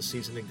offense a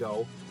season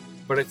ago.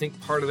 But I think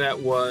part of that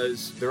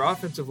was their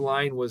offensive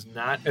line was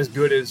not as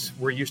good as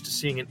we're used to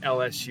seeing an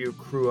LSU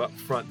crew up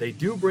front. They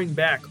do bring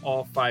back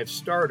all 5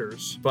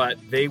 starters, but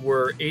they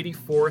were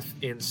 84th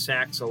in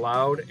sacks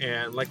allowed.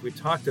 And like we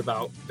talked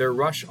about, their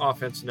rush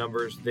offense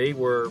numbers, they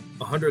were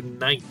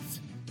 109th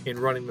in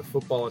running the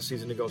football a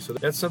season ago. So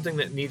that's something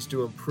that needs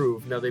to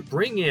improve. Now they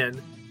bring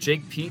in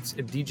Jake Peets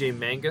and DJ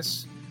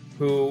Mangus,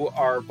 who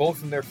are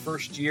both in their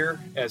first year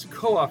as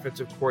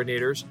co-offensive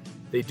coordinators.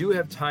 They do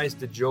have ties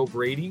to Joe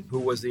Brady, who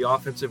was the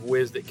offensive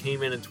whiz that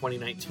came in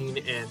 2019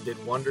 and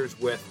did wonders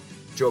with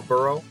Joe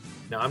Burrow.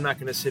 Now, I'm not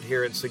going to sit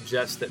here and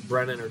suggest that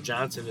Brennan or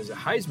Johnson is a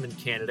Heisman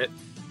candidate,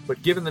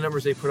 but given the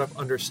numbers they put up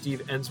under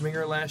Steve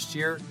Ensminger last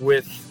year,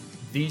 with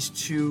these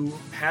 2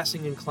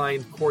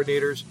 passing-inclined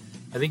coordinators,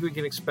 I think we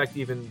can expect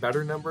even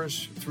better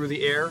numbers through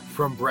the air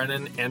from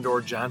Brennan and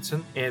or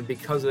Johnson. And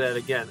because of that,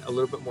 again, a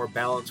little bit more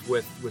balance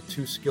with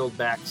 2 skilled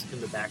backs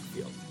in the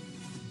backfield.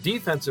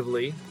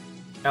 Defensively,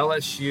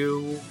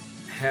 LSU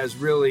has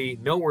really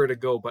nowhere to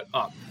go but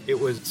up. It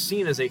was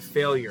seen as a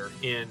failure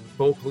in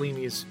Bo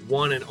Pelini's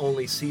one and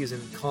only season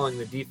calling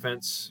the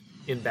defense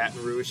in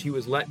Baton Rouge. He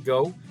was let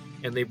go,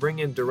 and they bring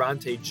in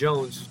Durante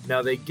Jones.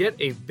 Now they get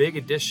a big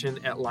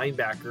addition at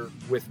linebacker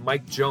with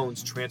Mike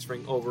Jones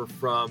transferring over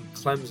from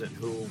Clemson,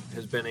 who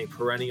has been a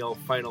perennial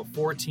Final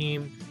Four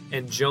team.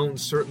 And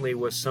Jones certainly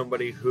was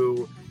somebody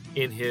who,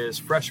 in his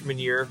freshman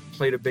year,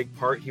 played a big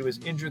part. He was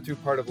injured through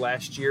part of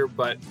last year,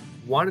 but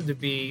wanted to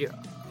be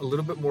a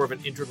little bit more of an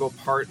integral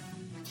part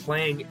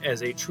playing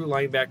as a true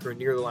linebacker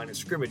near the line of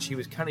scrimmage. He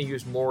was kind of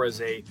used more as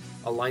a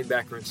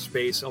linebacker in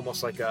space,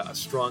 almost like a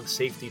strong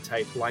safety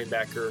type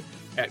linebacker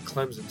at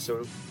Clemson.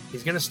 So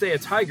he's going to stay a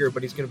Tiger,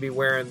 but he's going to be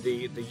wearing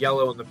the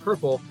yellow and the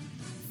purple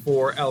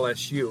for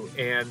LSU.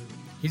 And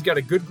he's got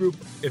a good group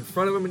in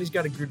front of him, and he's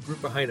got a good group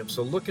behind him.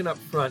 So looking up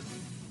front,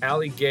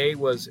 Ali Gay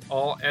was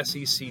all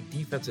SEC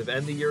defensive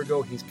end a year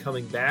ago. He's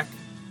coming back,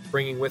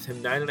 bringing with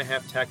him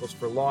 9.5 tackles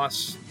for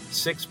loss,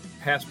 6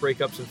 pass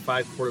breakups, and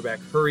 5 quarterback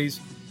hurries.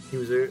 He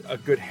was a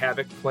good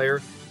havoc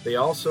player. They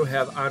also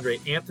have Andre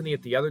Anthony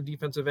at the other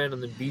defensive end,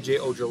 and then B.J.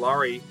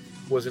 Ojolari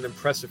was an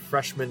impressive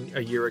freshman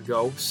a year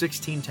ago.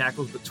 16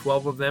 tackles, but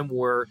 12 of them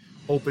were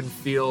open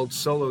field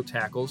solo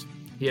tackles.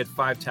 He had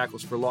 5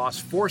 tackles for loss,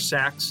 4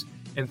 sacks,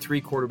 and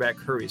 3 quarterback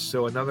hurries.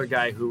 So another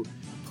guy who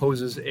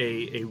poses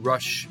a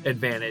rush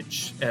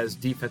advantage as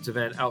defensive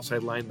end,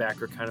 outside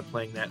linebacker, kind of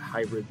playing that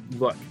hybrid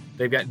look.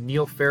 They've got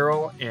Neil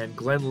Farrell and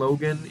Glenn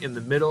Logan in the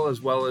middle,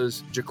 as well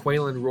as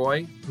Jaqueline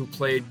Roy, who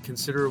played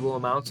considerable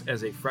amounts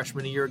as a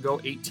freshman a year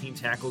ago, 18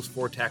 tackles,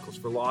 4 tackles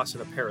for loss,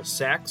 and a pair of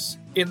sacks.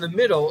 In the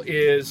middle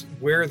is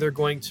where they're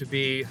going to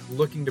be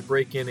looking to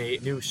break in a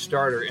new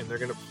starter, and they're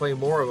going to play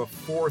more of a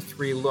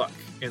 4-3 look.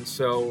 And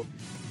so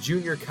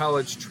junior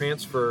college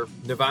transfer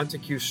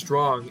Navonta Q.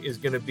 Strong is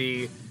going to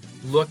be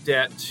looked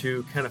at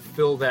to kind of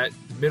fill that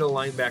middle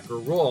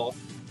linebacker role.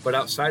 But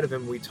outside of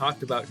him, we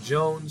talked about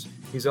Jones.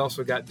 He's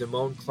also got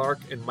Damone Clark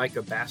and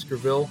Micah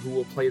Baskerville, who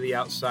will play the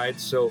outside.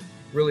 So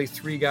really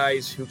three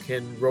guys who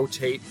can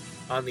rotate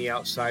on the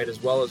outside,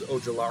 as well as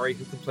Ojulari,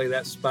 who can play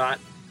that spot.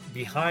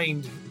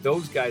 Behind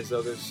those guys,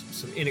 though, there's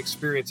some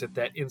inexperience at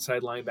that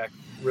inside linebacker.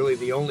 Really,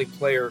 the only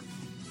player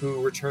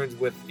who returns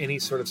with any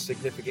sort of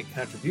significant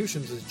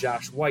contributions is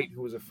Josh White,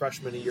 who was a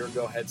freshman a year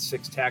ago, had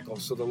 6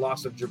 tackles. So the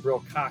loss of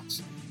Jabril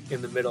Cox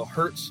in the middle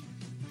hurts,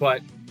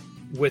 but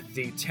with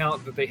the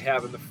talent that they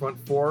have in the front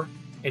four,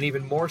 and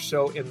even more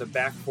so in the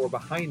back four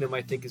behind them,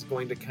 I think is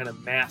going to kind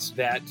of mask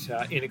that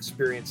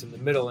inexperience in the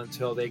middle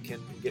until they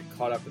can get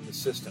caught up in the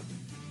system.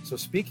 So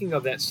speaking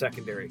of that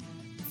secondary,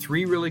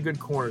 3 really good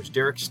corners.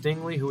 Derek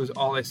Stingley, who was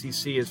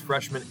All-SEC his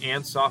freshman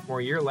and sophomore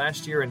year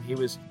last year, and he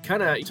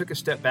took a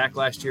step back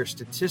last year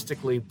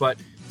statistically, but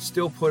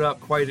still put up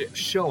quite a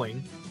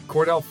showing.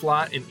 Cordell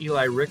Flott and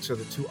Eli Ricks are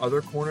the 2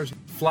 other corners.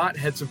 Flott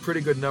had some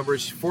pretty good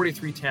numbers,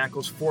 43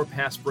 tackles, 4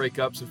 pass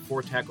breakups, and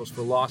 4 tackles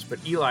for loss, but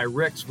Eli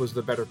Ricks was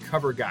the better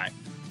cover guy.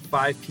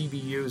 5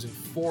 PBUs and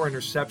 4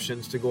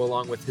 interceptions to go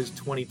along with his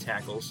 20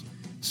 tackles.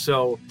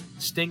 So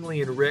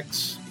Stingley and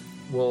Ricks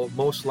will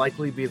most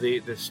likely be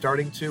the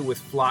starting 2,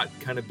 with Flott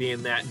kind of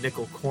being that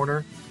nickel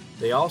corner.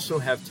 They also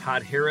have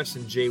Todd Harris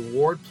and Jay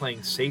Ward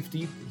playing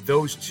safety.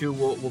 Those 2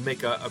 will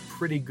make a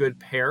pretty good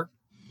pair.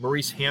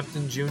 Maurice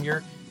Hampton Jr.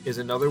 is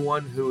another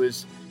one who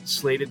is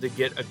slated to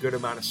get a good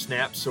amount of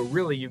snaps. So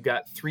really you've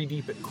got 3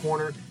 deep at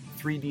corner,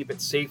 3 deep at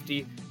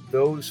safety.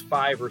 Those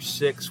 5 or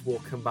 6 will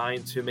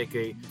combine to make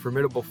a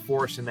formidable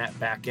force in that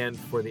back end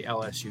for the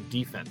LSU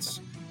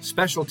defense.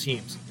 Special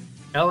teams.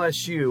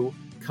 LSU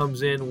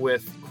comes in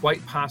with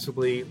quite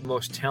possibly the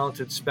most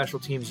talented special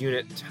teams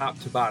unit top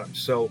to bottom.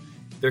 So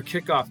their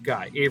kickoff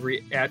guy,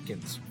 Avery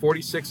Atkins,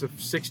 46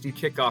 of 60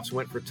 kickoffs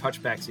went for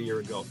touchbacks a year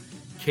ago.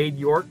 Cade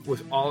York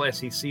was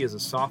All-SEC as a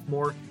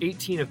sophomore,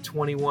 18 of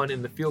 21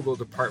 in the field goal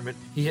department.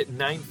 He hit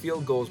 9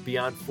 field goals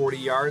beyond 40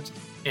 yards,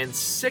 and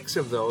 6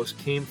 of those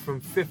came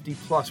from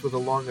 50-plus with a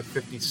long of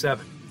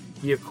 57.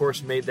 He, of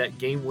course, made that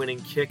game-winning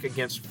kick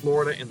against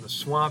Florida in the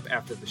swamp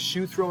after the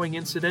shoe-throwing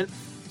incident.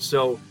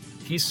 So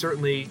he's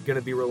certainly going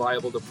to be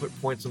reliable to put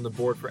points on the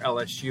board for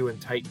LSU in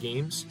tight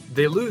games.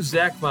 They lose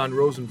Zach Von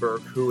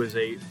Rosenberg, who is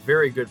a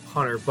very good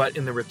punter, but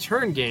in the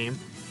return game,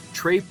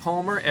 Trey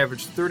Palmer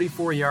averaged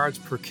 34 yards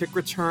per kick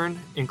return,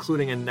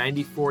 including a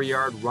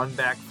 94-yard run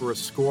back for a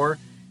score.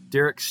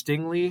 Derek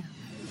Stingley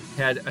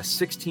had a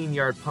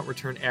 16-yard punt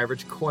return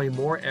average. Coy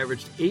Moore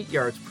averaged 8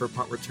 yards per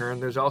punt return.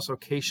 There's also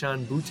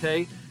Keishon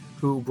Butte,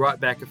 who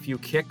brought back a few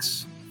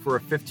kicks for a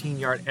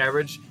 15-yard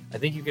average. I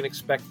think you can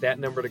expect that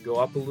number to go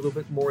up a little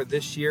bit more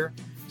this year.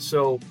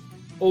 So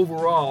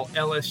overall,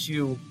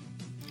 LSU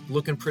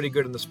looking pretty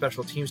good in the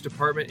special teams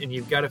department, and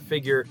you've got to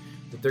figure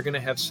that they're going to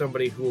have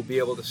somebody who will be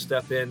able to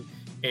step in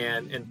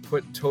and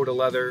put toe to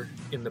leather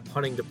in the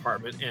punting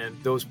department, and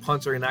those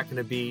punts are not going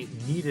to be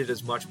needed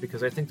as much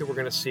because I think that we're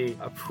going to see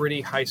a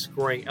pretty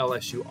high-scoring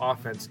LSU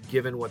offense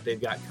given what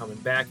they've got coming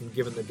back and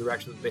given the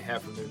direction that they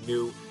have from their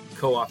new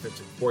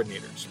co-offensive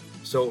coordinators.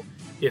 So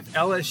if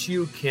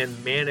LSU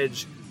can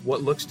manage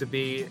what looks to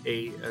be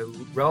a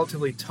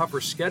relatively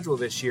tougher schedule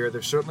this year,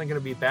 they're certainly going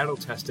to be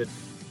battle-tested,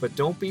 but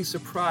don't be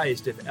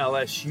surprised if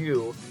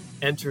LSU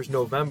enters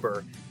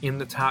November in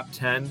the top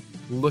 10,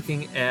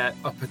 looking at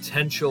a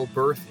potential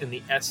berth in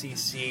the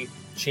SEC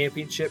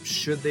championship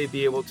should they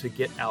be able to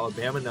get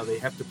Alabama. Now they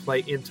have to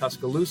play in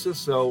Tuscaloosa,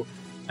 so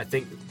I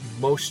think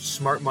most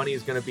smart money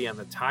is going to be on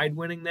the Tide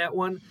winning that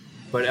one.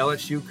 But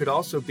LSU could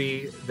also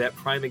be that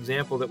prime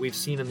example that we've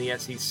seen in the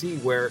SEC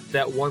where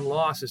that one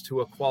loss is to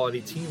a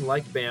quality team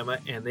like Bama,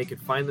 and they could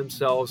find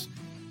themselves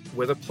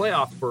with a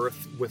playoff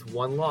berth with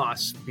one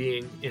loss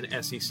being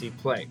in SEC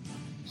play.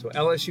 So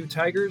LSU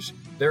Tigers,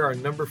 they're our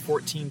number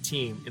 14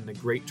 team in the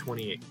Great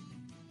 28.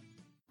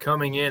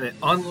 Coming in at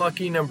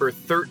unlucky number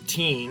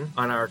 13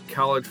 on our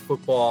college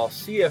football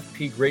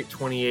CFP Great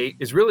 28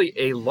 is really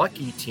a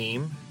lucky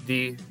team,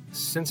 the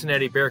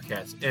Cincinnati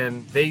Bearcats,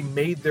 and they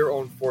made their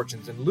own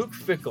fortunes. And Luke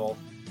Fickell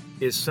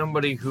is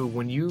somebody who,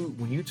 when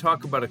you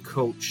talk about a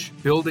coach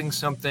building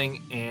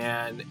something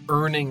and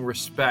earning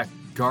respect,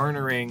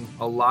 garnering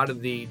a lot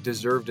of the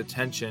deserved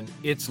attention,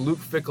 it's Luke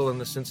Fickell and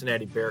the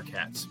Cincinnati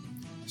Bearcats.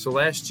 So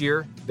last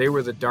year, they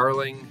were the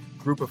darling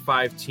Group of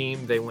 5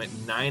 team. They went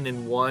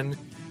 9-1.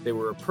 They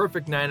were a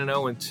perfect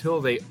 9-0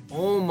 until they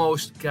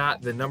almost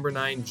got the number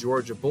 9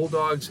 Georgia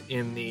Bulldogs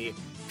in the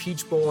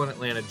Peach Bowl in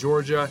Atlanta,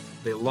 Georgia.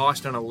 They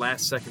lost on a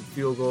last-second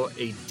field goal,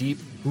 a deep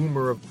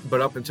boomer,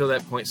 but up until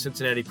that point,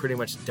 Cincinnati pretty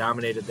much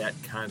dominated that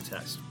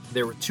contest.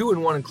 They were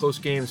 2-1 in close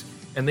games,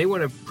 and they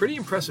went a pretty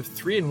impressive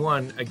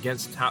 3-1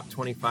 against top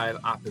 25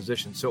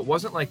 opposition. So it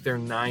wasn't like their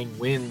 9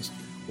 wins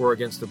were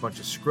against a bunch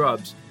of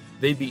scrubs.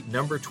 They beat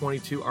number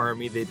 22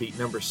 Army, they beat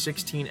number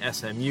 16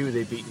 SMU,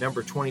 they beat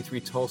number 23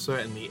 Tulsa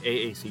in the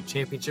AAC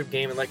championship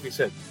game, and like we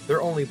said,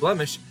 their only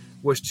blemish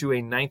was to a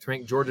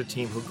 9th-ranked Georgia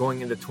team who, going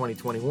into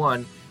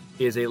 2021,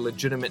 is a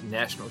legitimate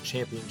national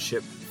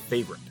championship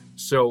favorite.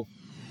 So,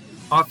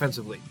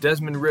 offensively,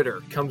 Desmond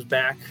Ridder comes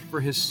back for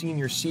his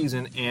senior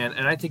season, and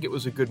I think it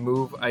was a good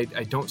move. I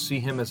don't see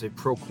him as a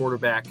pro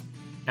quarterback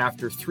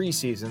after 3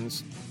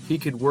 seasons. He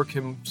could work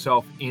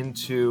himself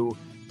into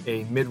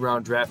a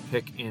mid-round draft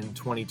pick in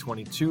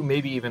 2022,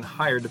 maybe even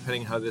higher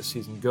depending how this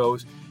season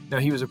goes. Now,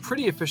 he was a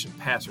pretty efficient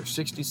passer,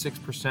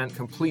 66%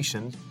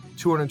 completion,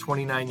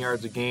 229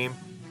 yards a game,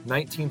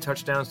 19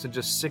 touchdowns to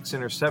just 6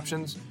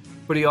 interceptions,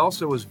 but he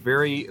also was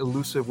very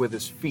elusive with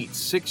his feet,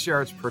 6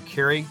 yards per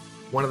carry,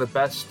 one of the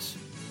best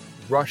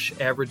rush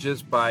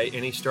averages by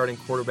any starting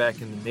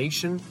quarterback in the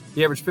nation.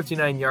 He averaged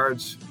 59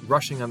 yards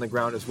rushing on the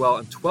ground as well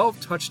and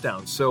 12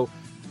 touchdowns. So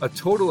a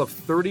total of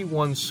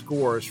 31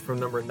 scores from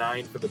number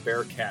 9 for the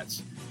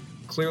Bearcats.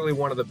 Clearly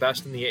one of the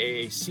best in the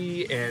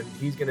AAC, and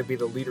he's going to be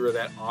the leader of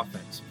that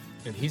offense.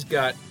 And he's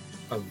got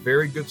a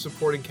very good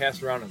supporting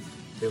cast around him.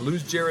 They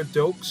lose Jared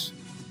Dokes,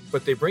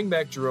 but they bring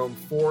back Jerome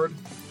Ford.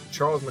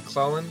 Charles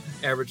McClellan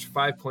averaged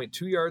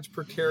 5.2 yards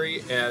per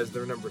carry as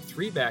their number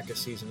 3 back a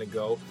season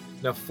ago.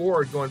 Now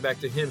Ford, going back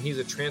to him, he's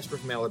a transfer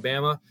from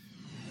Alabama,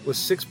 with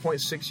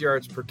 6.6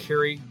 yards per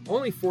carry,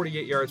 only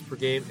 48 yards per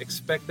game.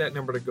 Expect that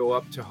number to go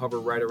up to hover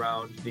right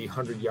around the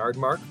 100-yard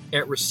mark.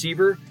 At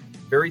receiver,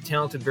 very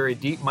talented, very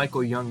deep,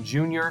 Michael Young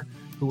Jr.,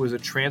 who was a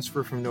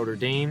transfer from Notre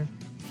Dame.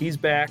 He's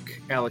back.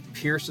 Alec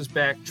Pierce is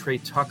back. Trey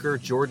Tucker,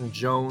 Jordan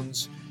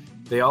Jones.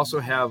 They also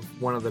have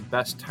one of the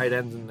best tight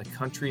ends in the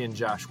country in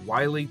Josh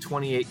Wiley,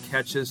 28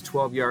 catches,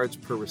 12 yards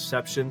per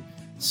reception,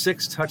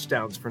 6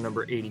 touchdowns for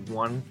number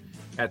 81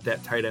 at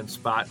that tight end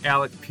spot.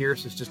 Alec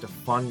Pierce is just a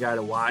fun guy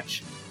to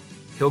watch.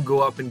 He'll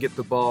go up and get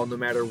the ball no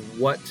matter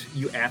what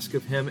you ask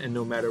of him and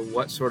no matter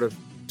what sort of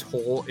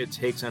toll it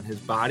takes on his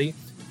body.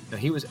 Now,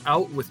 he was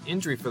out with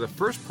injury for the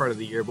first part of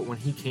the year, but when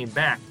he came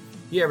back,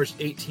 he averaged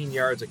 18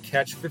 yards a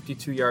catch,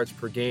 52 yards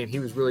per game. He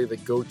was really the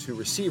go-to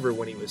receiver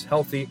when he was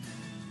healthy.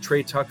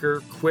 Trey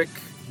Tucker, quick.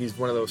 He's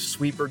one of those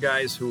sweeper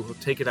guys who will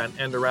take it on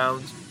end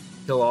arounds.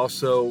 He'll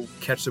also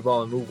catch the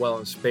ball and move well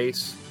in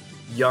space.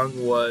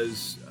 Young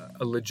was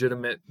a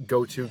legitimate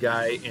go-to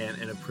guy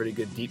and a pretty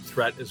good deep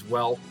threat as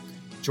well.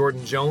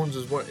 Jordan Jones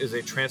is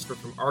a transfer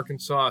from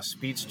Arkansas, a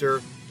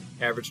speedster,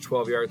 averaged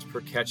 12 yards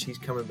per catch. He's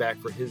coming back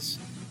for his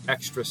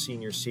extra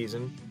senior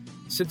season.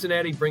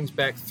 Cincinnati brings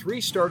back 3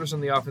 starters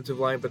on the offensive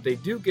line, but they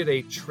do get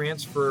a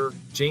transfer,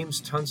 James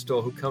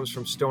Tunstall, who comes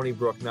from Stony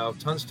Brook. Now,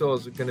 Tunstall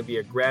is going to be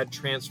a grad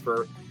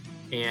transfer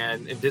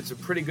and did some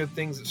pretty good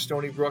things at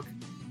Stony Brook.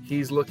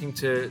 He's looking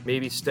to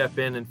maybe step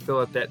in and fill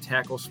out that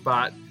tackle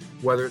spot,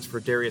 whether it's for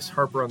Darius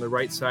Harper on the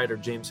right side or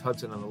James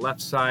Hudson on the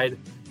left side.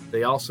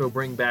 They also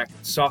bring back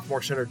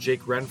sophomore center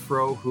Jake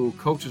Renfro, who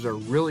coaches are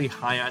really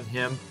high on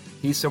him.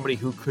 He's somebody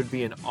who could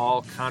be an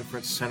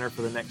all-conference center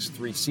for the next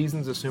 3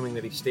 seasons, assuming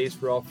that he stays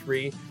for all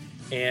 3.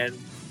 And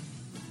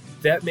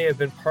that may have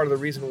been part of the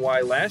reason why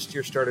last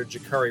year starter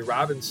Jakari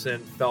Robinson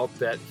felt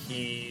that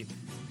he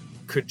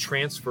could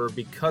transfer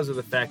because of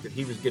the fact that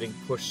he was getting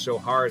pushed so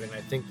hard. And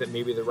I think that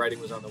maybe the writing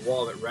was on the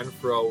wall that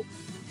Renfro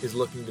is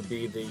looking to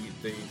be the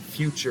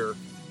future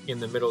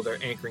in the middle.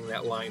 They're anchoring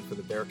that line for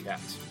the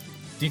Bearcats.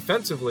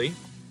 Defensively,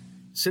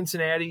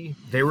 Cincinnati,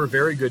 they were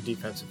very good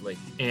defensively,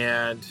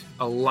 and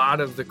a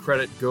lot of the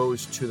credit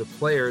goes to the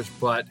players,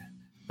 but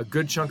a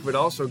good chunk of it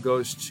also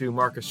goes to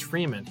Marcus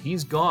Freeman.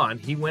 He's gone.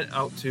 He went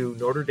out to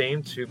Notre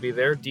Dame to be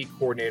their D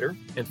coordinator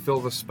and fill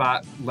the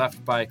spot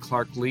left by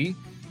Clark Lee.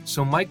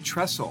 So Mike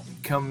Tressel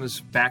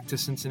comes back to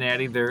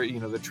Cincinnati.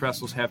 The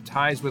Tressels have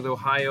ties with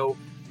Ohio.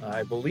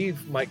 I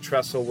believe Mike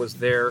Tressel was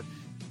there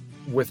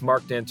with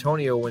Mark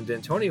D'Antonio when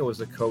D'Antonio was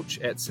the coach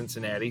at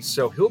Cincinnati.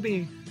 So he'll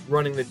be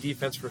running the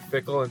defense for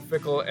Fickell, and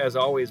Fickell, as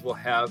always, will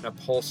have a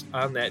pulse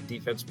on that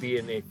defense,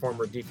 being a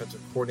former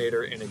defensive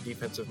coordinator and a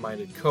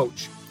defensive-minded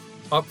coach.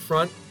 Up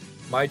front,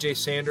 Myjai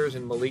Sanders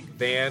and Malik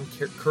Vann.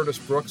 Curtis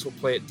Brooks will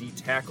play at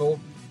D-tackle,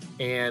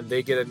 and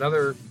they get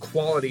another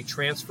quality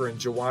transfer in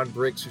Jawan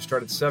Briggs, who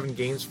started 7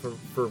 games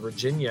for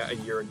Virginia a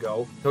year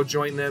ago. He'll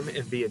join them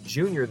and be a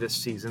junior this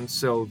season,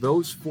 so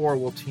those 4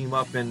 will team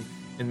up and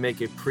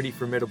make a pretty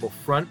formidable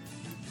front.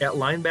 At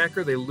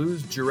linebacker, they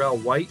lose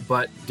Jarrell White,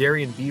 but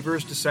Darian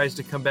Beavers decides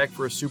to come back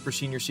for a super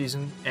senior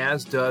season,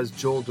 as does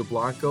Joel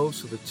DeBlanco.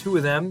 So the 2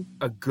 of them,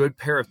 a good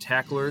pair of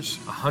tacklers,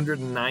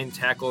 109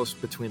 tackles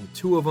between the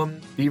 2 of them.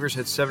 Beavers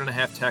had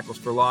 7.5 tackles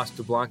for loss.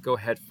 DeBlanco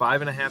had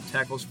 5.5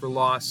 tackles for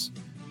loss,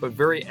 but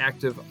very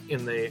active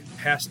in the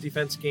pass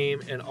defense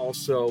game and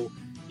also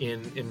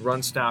in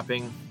run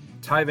stopping.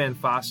 Ty Van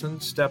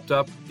Fossen stepped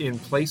up in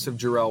place of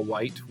Jarrell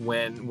White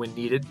when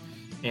needed.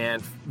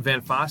 And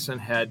Van Fossen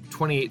had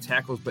 28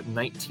 tackles, but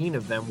 19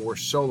 of them were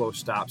solo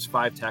stops,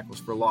 5 tackles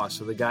for loss.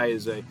 So the guy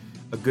is a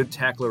good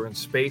tackler in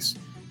space.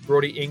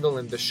 Brody Ingle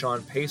and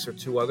Deshaun Pace are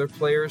 2 other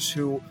players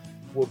who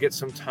will get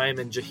some time.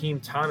 And Jaheim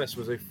Thomas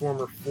was a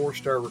former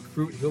 4-star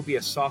recruit. He'll be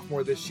a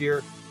sophomore this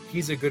year.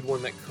 He's a good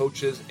one that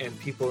coaches and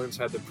people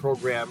inside the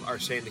program are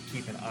saying to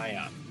keep an eye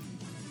on.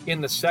 In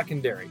the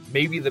secondary,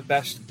 maybe the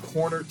best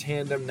corner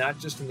tandem, not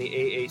just in the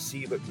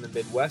AAC, but in the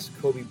Midwest,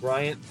 Kobe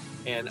Bryant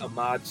and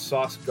Ahmad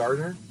Sauce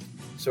Gardner.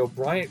 So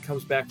Bryant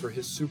comes back for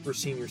his super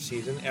senior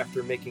season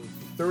after making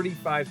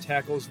 35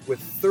 tackles, with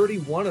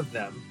 31 of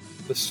them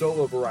the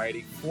solo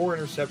variety, 4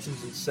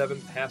 interceptions and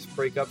 7 pass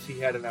breakups. He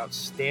had an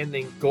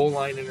outstanding goal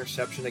line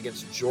interception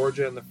against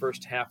Georgia in the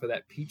first half of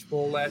that Peach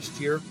Bowl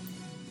last year.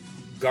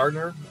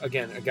 Gardner,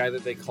 again, a guy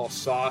that they call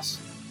Sauce.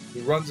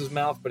 He runs his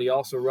mouth, but he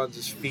also runs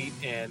his feet,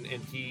 and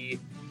he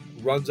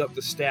runs up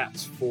the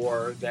stats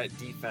for that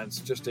defense.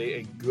 Just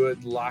a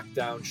good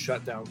lockdown,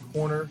 shutdown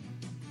corner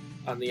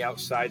on the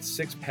outside.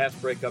 6 pass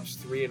breakups,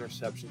 3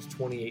 interceptions,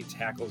 28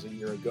 tackles a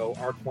year ago.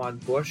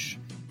 Arquan Bush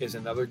is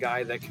another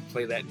guy that can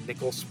play that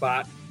nickel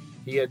spot.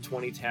 He had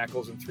 20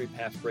 tackles and 3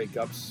 pass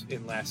breakups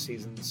in last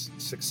season's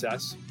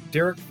success.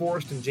 Derek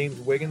Forrest and James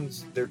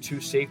Wiggins, their 2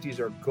 safeties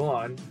are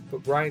gone,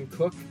 but Brian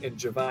Cook and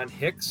Javon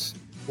Hicks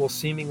will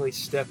seemingly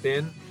step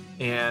in,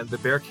 and the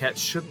Bearcats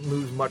shouldn't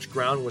lose much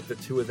ground with the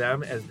 2 of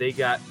them as they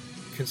got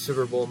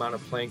considerable amount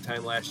of playing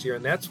time last year.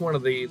 And that's one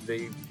of the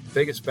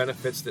biggest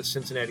benefits that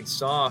Cincinnati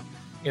saw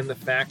in the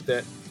fact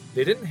that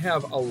they didn't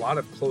have a lot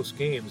of close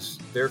games.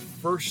 Their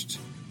first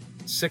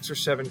 6 or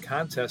 7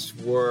 contests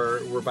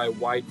were by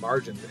wide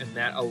margins, and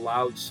that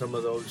allowed some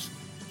of those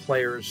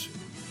players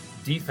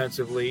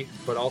defensively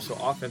but also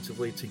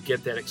offensively to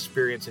get that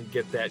experience and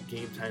get that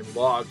game time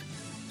logged,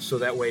 so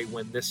that way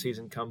when this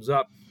season comes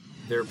up,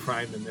 they're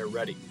primed and they're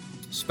ready.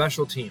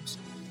 Special teams.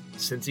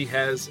 Cincy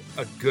has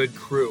a good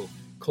crew.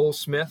 Cole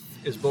Smith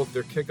is both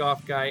their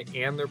kickoff guy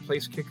and their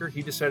place kicker.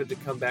 He decided to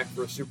come back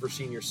for a super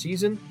senior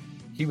season.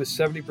 He was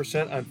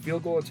 70% on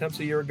field goal attempts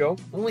a year ago.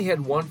 Only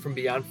had 1 from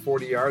beyond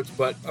 40 yards,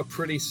 but a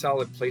pretty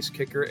solid place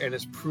kicker, and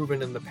has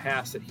proven in the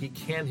past that he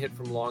can hit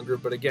from longer.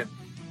 But again,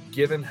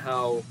 given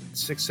how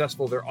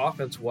successful their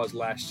offense was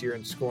last year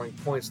in scoring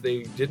points,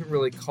 they didn't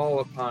really call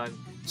upon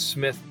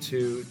Smith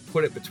to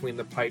put it between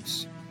the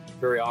pipes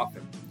very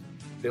often.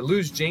 They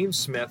lose James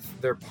Smith,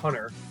 their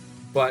punter,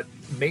 but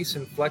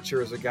Mason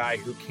Fletcher is a guy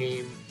who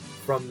came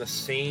from the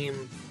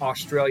same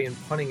Australian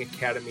punting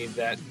academy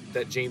that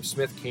James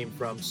Smith came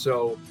from.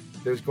 So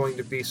there's going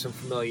to be some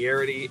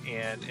familiarity,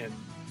 and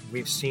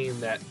we've seen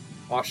that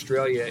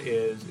Australia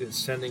is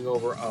sending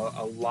over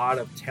a lot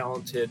of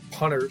talented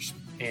punters,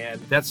 and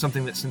that's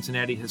something that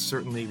Cincinnati has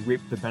certainly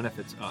reaped the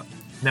benefits of.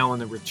 Now in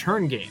the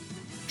return game,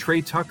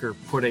 Trey Tucker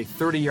put a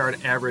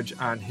 30-yard average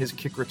on his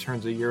kick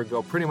returns a year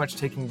ago, pretty much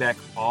taking back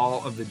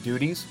all of the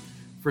duties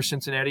for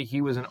Cincinnati.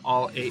 He was an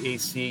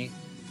all-AAC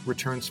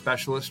return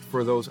specialist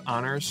for those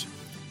honors.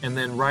 And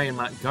then Ryan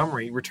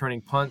Montgomery,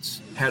 returning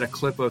punts, had a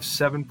clip of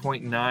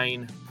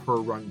 7.9 per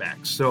run back.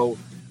 So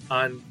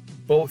on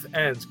both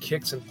ends,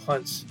 kicks and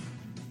punts,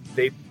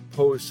 they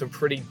pose some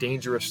pretty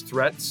dangerous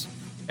threats.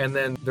 And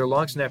then their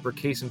long snapper,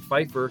 Kason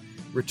Pfeiffer,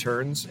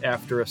 returns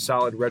after a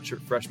solid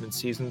redshirt freshman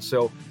season.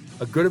 So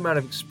a good amount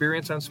of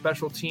experience on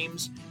special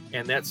teams,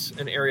 and that's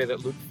an area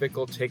that Luke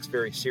Fickell takes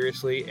very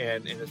seriously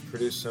and has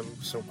produced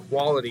some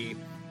quality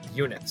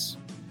units.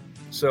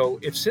 So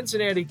if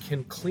Cincinnati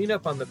can clean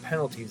up on the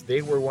penalties,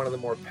 they were one of the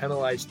more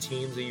penalized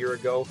teams a year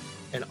ago,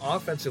 and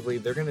offensively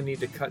they're going to need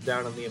to cut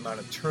down on the amount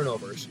of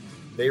turnovers.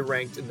 They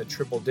ranked in the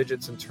triple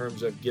digits in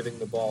terms of giving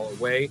the ball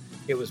away.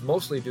 It was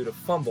mostly due to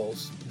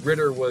fumbles.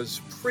 Ritter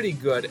was pretty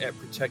good at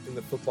protecting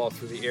the football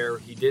through the air.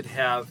 He did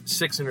have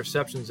 6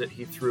 interceptions that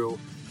he threw,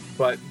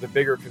 but the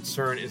bigger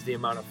concern is the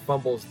amount of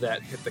fumbles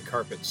that hit the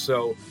carpet.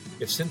 So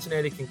if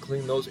Cincinnati can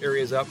clean those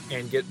areas up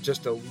and get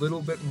just a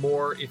little bit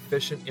more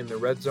efficient in the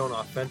red zone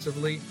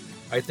offensively,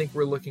 I think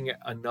we're looking at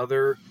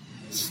another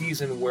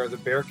season where the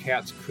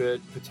Bearcats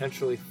could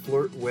potentially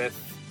flirt with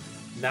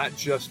not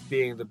just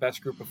being the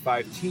best group of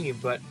 5 team,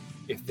 but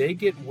if they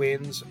get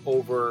wins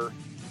over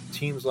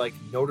teams like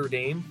Notre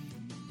Dame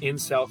in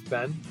South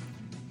Bend,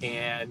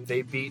 and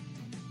they beat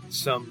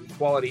some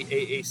quality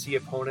AAC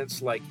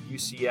opponents like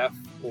UCF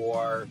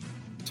or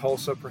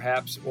Tulsa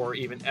perhaps, or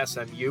even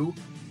SMU,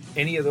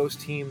 any of those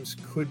teams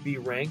could be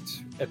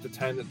ranked at the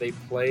time that they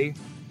play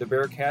the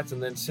Bearcats.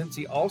 And then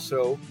Cincy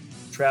also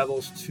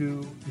travels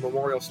to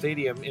Memorial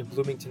Stadium in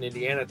Bloomington,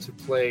 Indiana to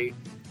play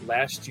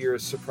last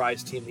year's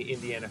surprise team, the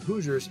Indiana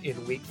Hoosiers,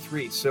 in week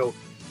 3. So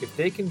if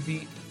they can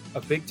beat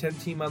a Big Ten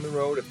team on the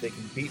road, if they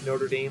can beat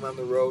Notre Dame on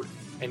the road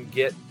and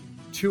get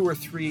 2 or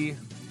 3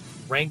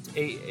 ranked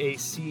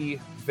AAC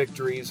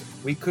victories,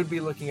 we could be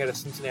looking at a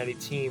Cincinnati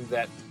team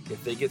that,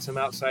 if they get some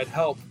outside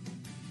help,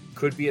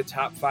 could be a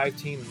top 5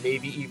 team,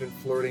 maybe even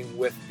flirting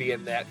with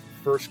being that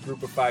first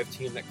group of 5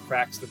 team that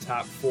cracks the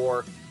top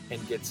 4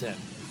 and gets in.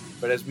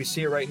 But as we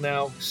see it right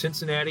now,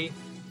 Cincinnati,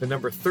 the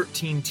number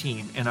 13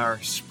 team in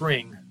our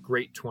spring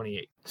Great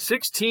 28.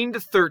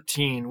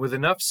 16-13 with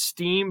enough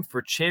steam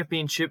for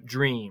championship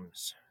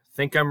dreams.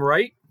 Think I'm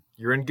right?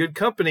 You're in good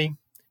company.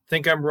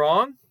 Think I'm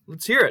wrong?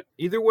 Let's hear it.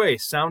 Either way,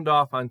 sound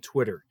off on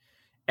Twitter.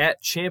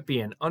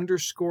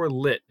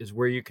 @champion_lit is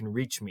where you can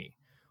reach me.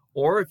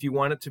 Or if you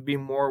want it to be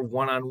more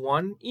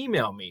one-on-one,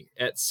 email me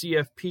at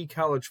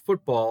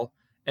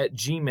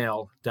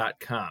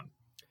cfpcollegefootball@gmail.com.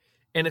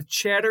 And if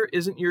chatter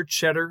isn't your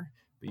cheddar,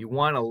 but you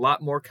want a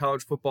lot more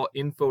college football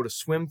info to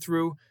swim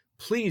through,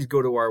 please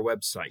go to our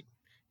website.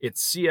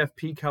 It's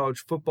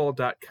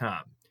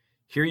cfpcollegefootball.com.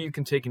 Here you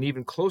can take an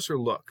even closer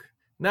look,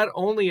 not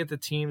only at the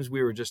teams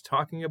we were just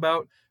talking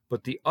about,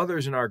 but the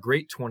others in our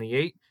Great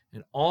 28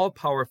 and all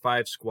Power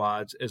 5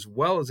 squads, as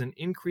well as an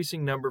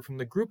increasing number from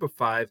the Group of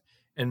 5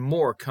 and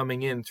more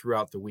coming in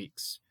throughout the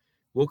weeks.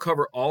 We'll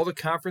cover all the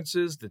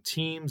conferences, the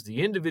teams,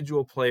 the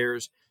individual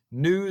players,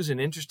 news,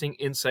 and interesting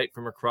insight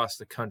from across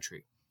the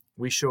country.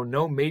 We show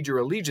no major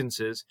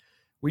allegiances.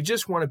 We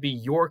just want to be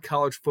your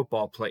college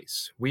football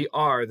place. We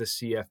are the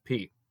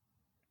CFP.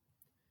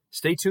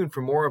 Stay tuned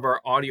for more of our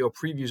audio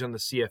previews on the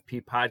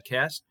CFP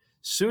podcast,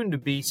 soon to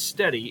be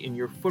steady in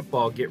your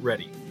football get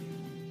ready.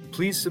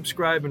 Please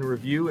subscribe and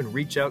review and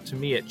reach out to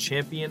me at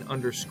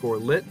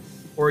champion_lit,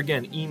 or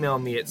again, email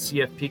me at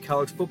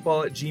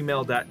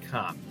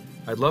cfpcollegefootball@gmail.com.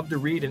 I'd love to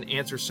read and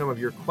answer some of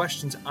your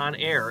questions on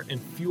air and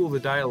fuel the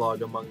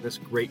dialogue among this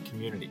great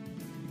community.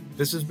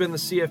 This has been the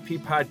CFP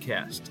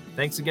podcast.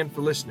 Thanks again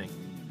for listening.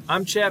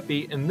 I'm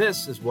Chappie, and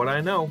this is what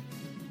I know.